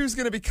 Hour 2 is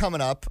going to be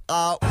coming up.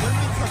 When we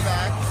come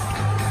back,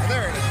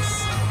 there it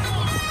is.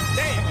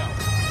 There you go.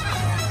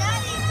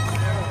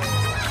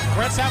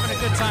 Brett's having a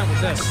good time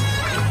with this.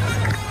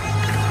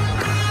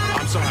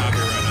 I'm so happy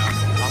right now.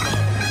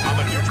 I'm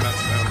a huge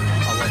Mets fan.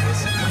 I love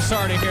this. I'm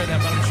sorry to hear that,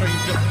 but I'm sure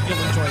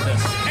you'll enjoy this.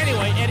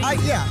 Anyway,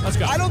 Eddie, let's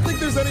go. I don't think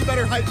there's any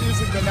better hype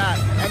music than that.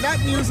 And that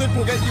music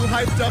will get you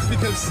hyped up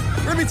because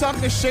we're going to be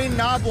talking to Shane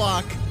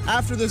Knobloch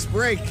after this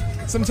break.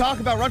 Some talk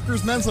about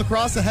Rutgers men's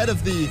lacrosse ahead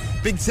of the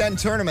Big Ten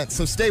tournament.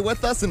 So stay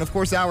with us. And, of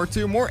course, hour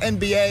 2, more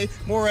NBA,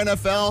 more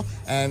NFL.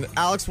 And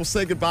Alex will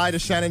say goodbye to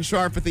Shannon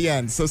Sharp at the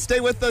end. So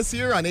stay with us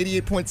here on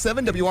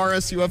 88.7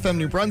 WRSU-FM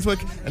New Brunswick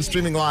and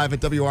streaming live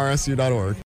at WRSU.org.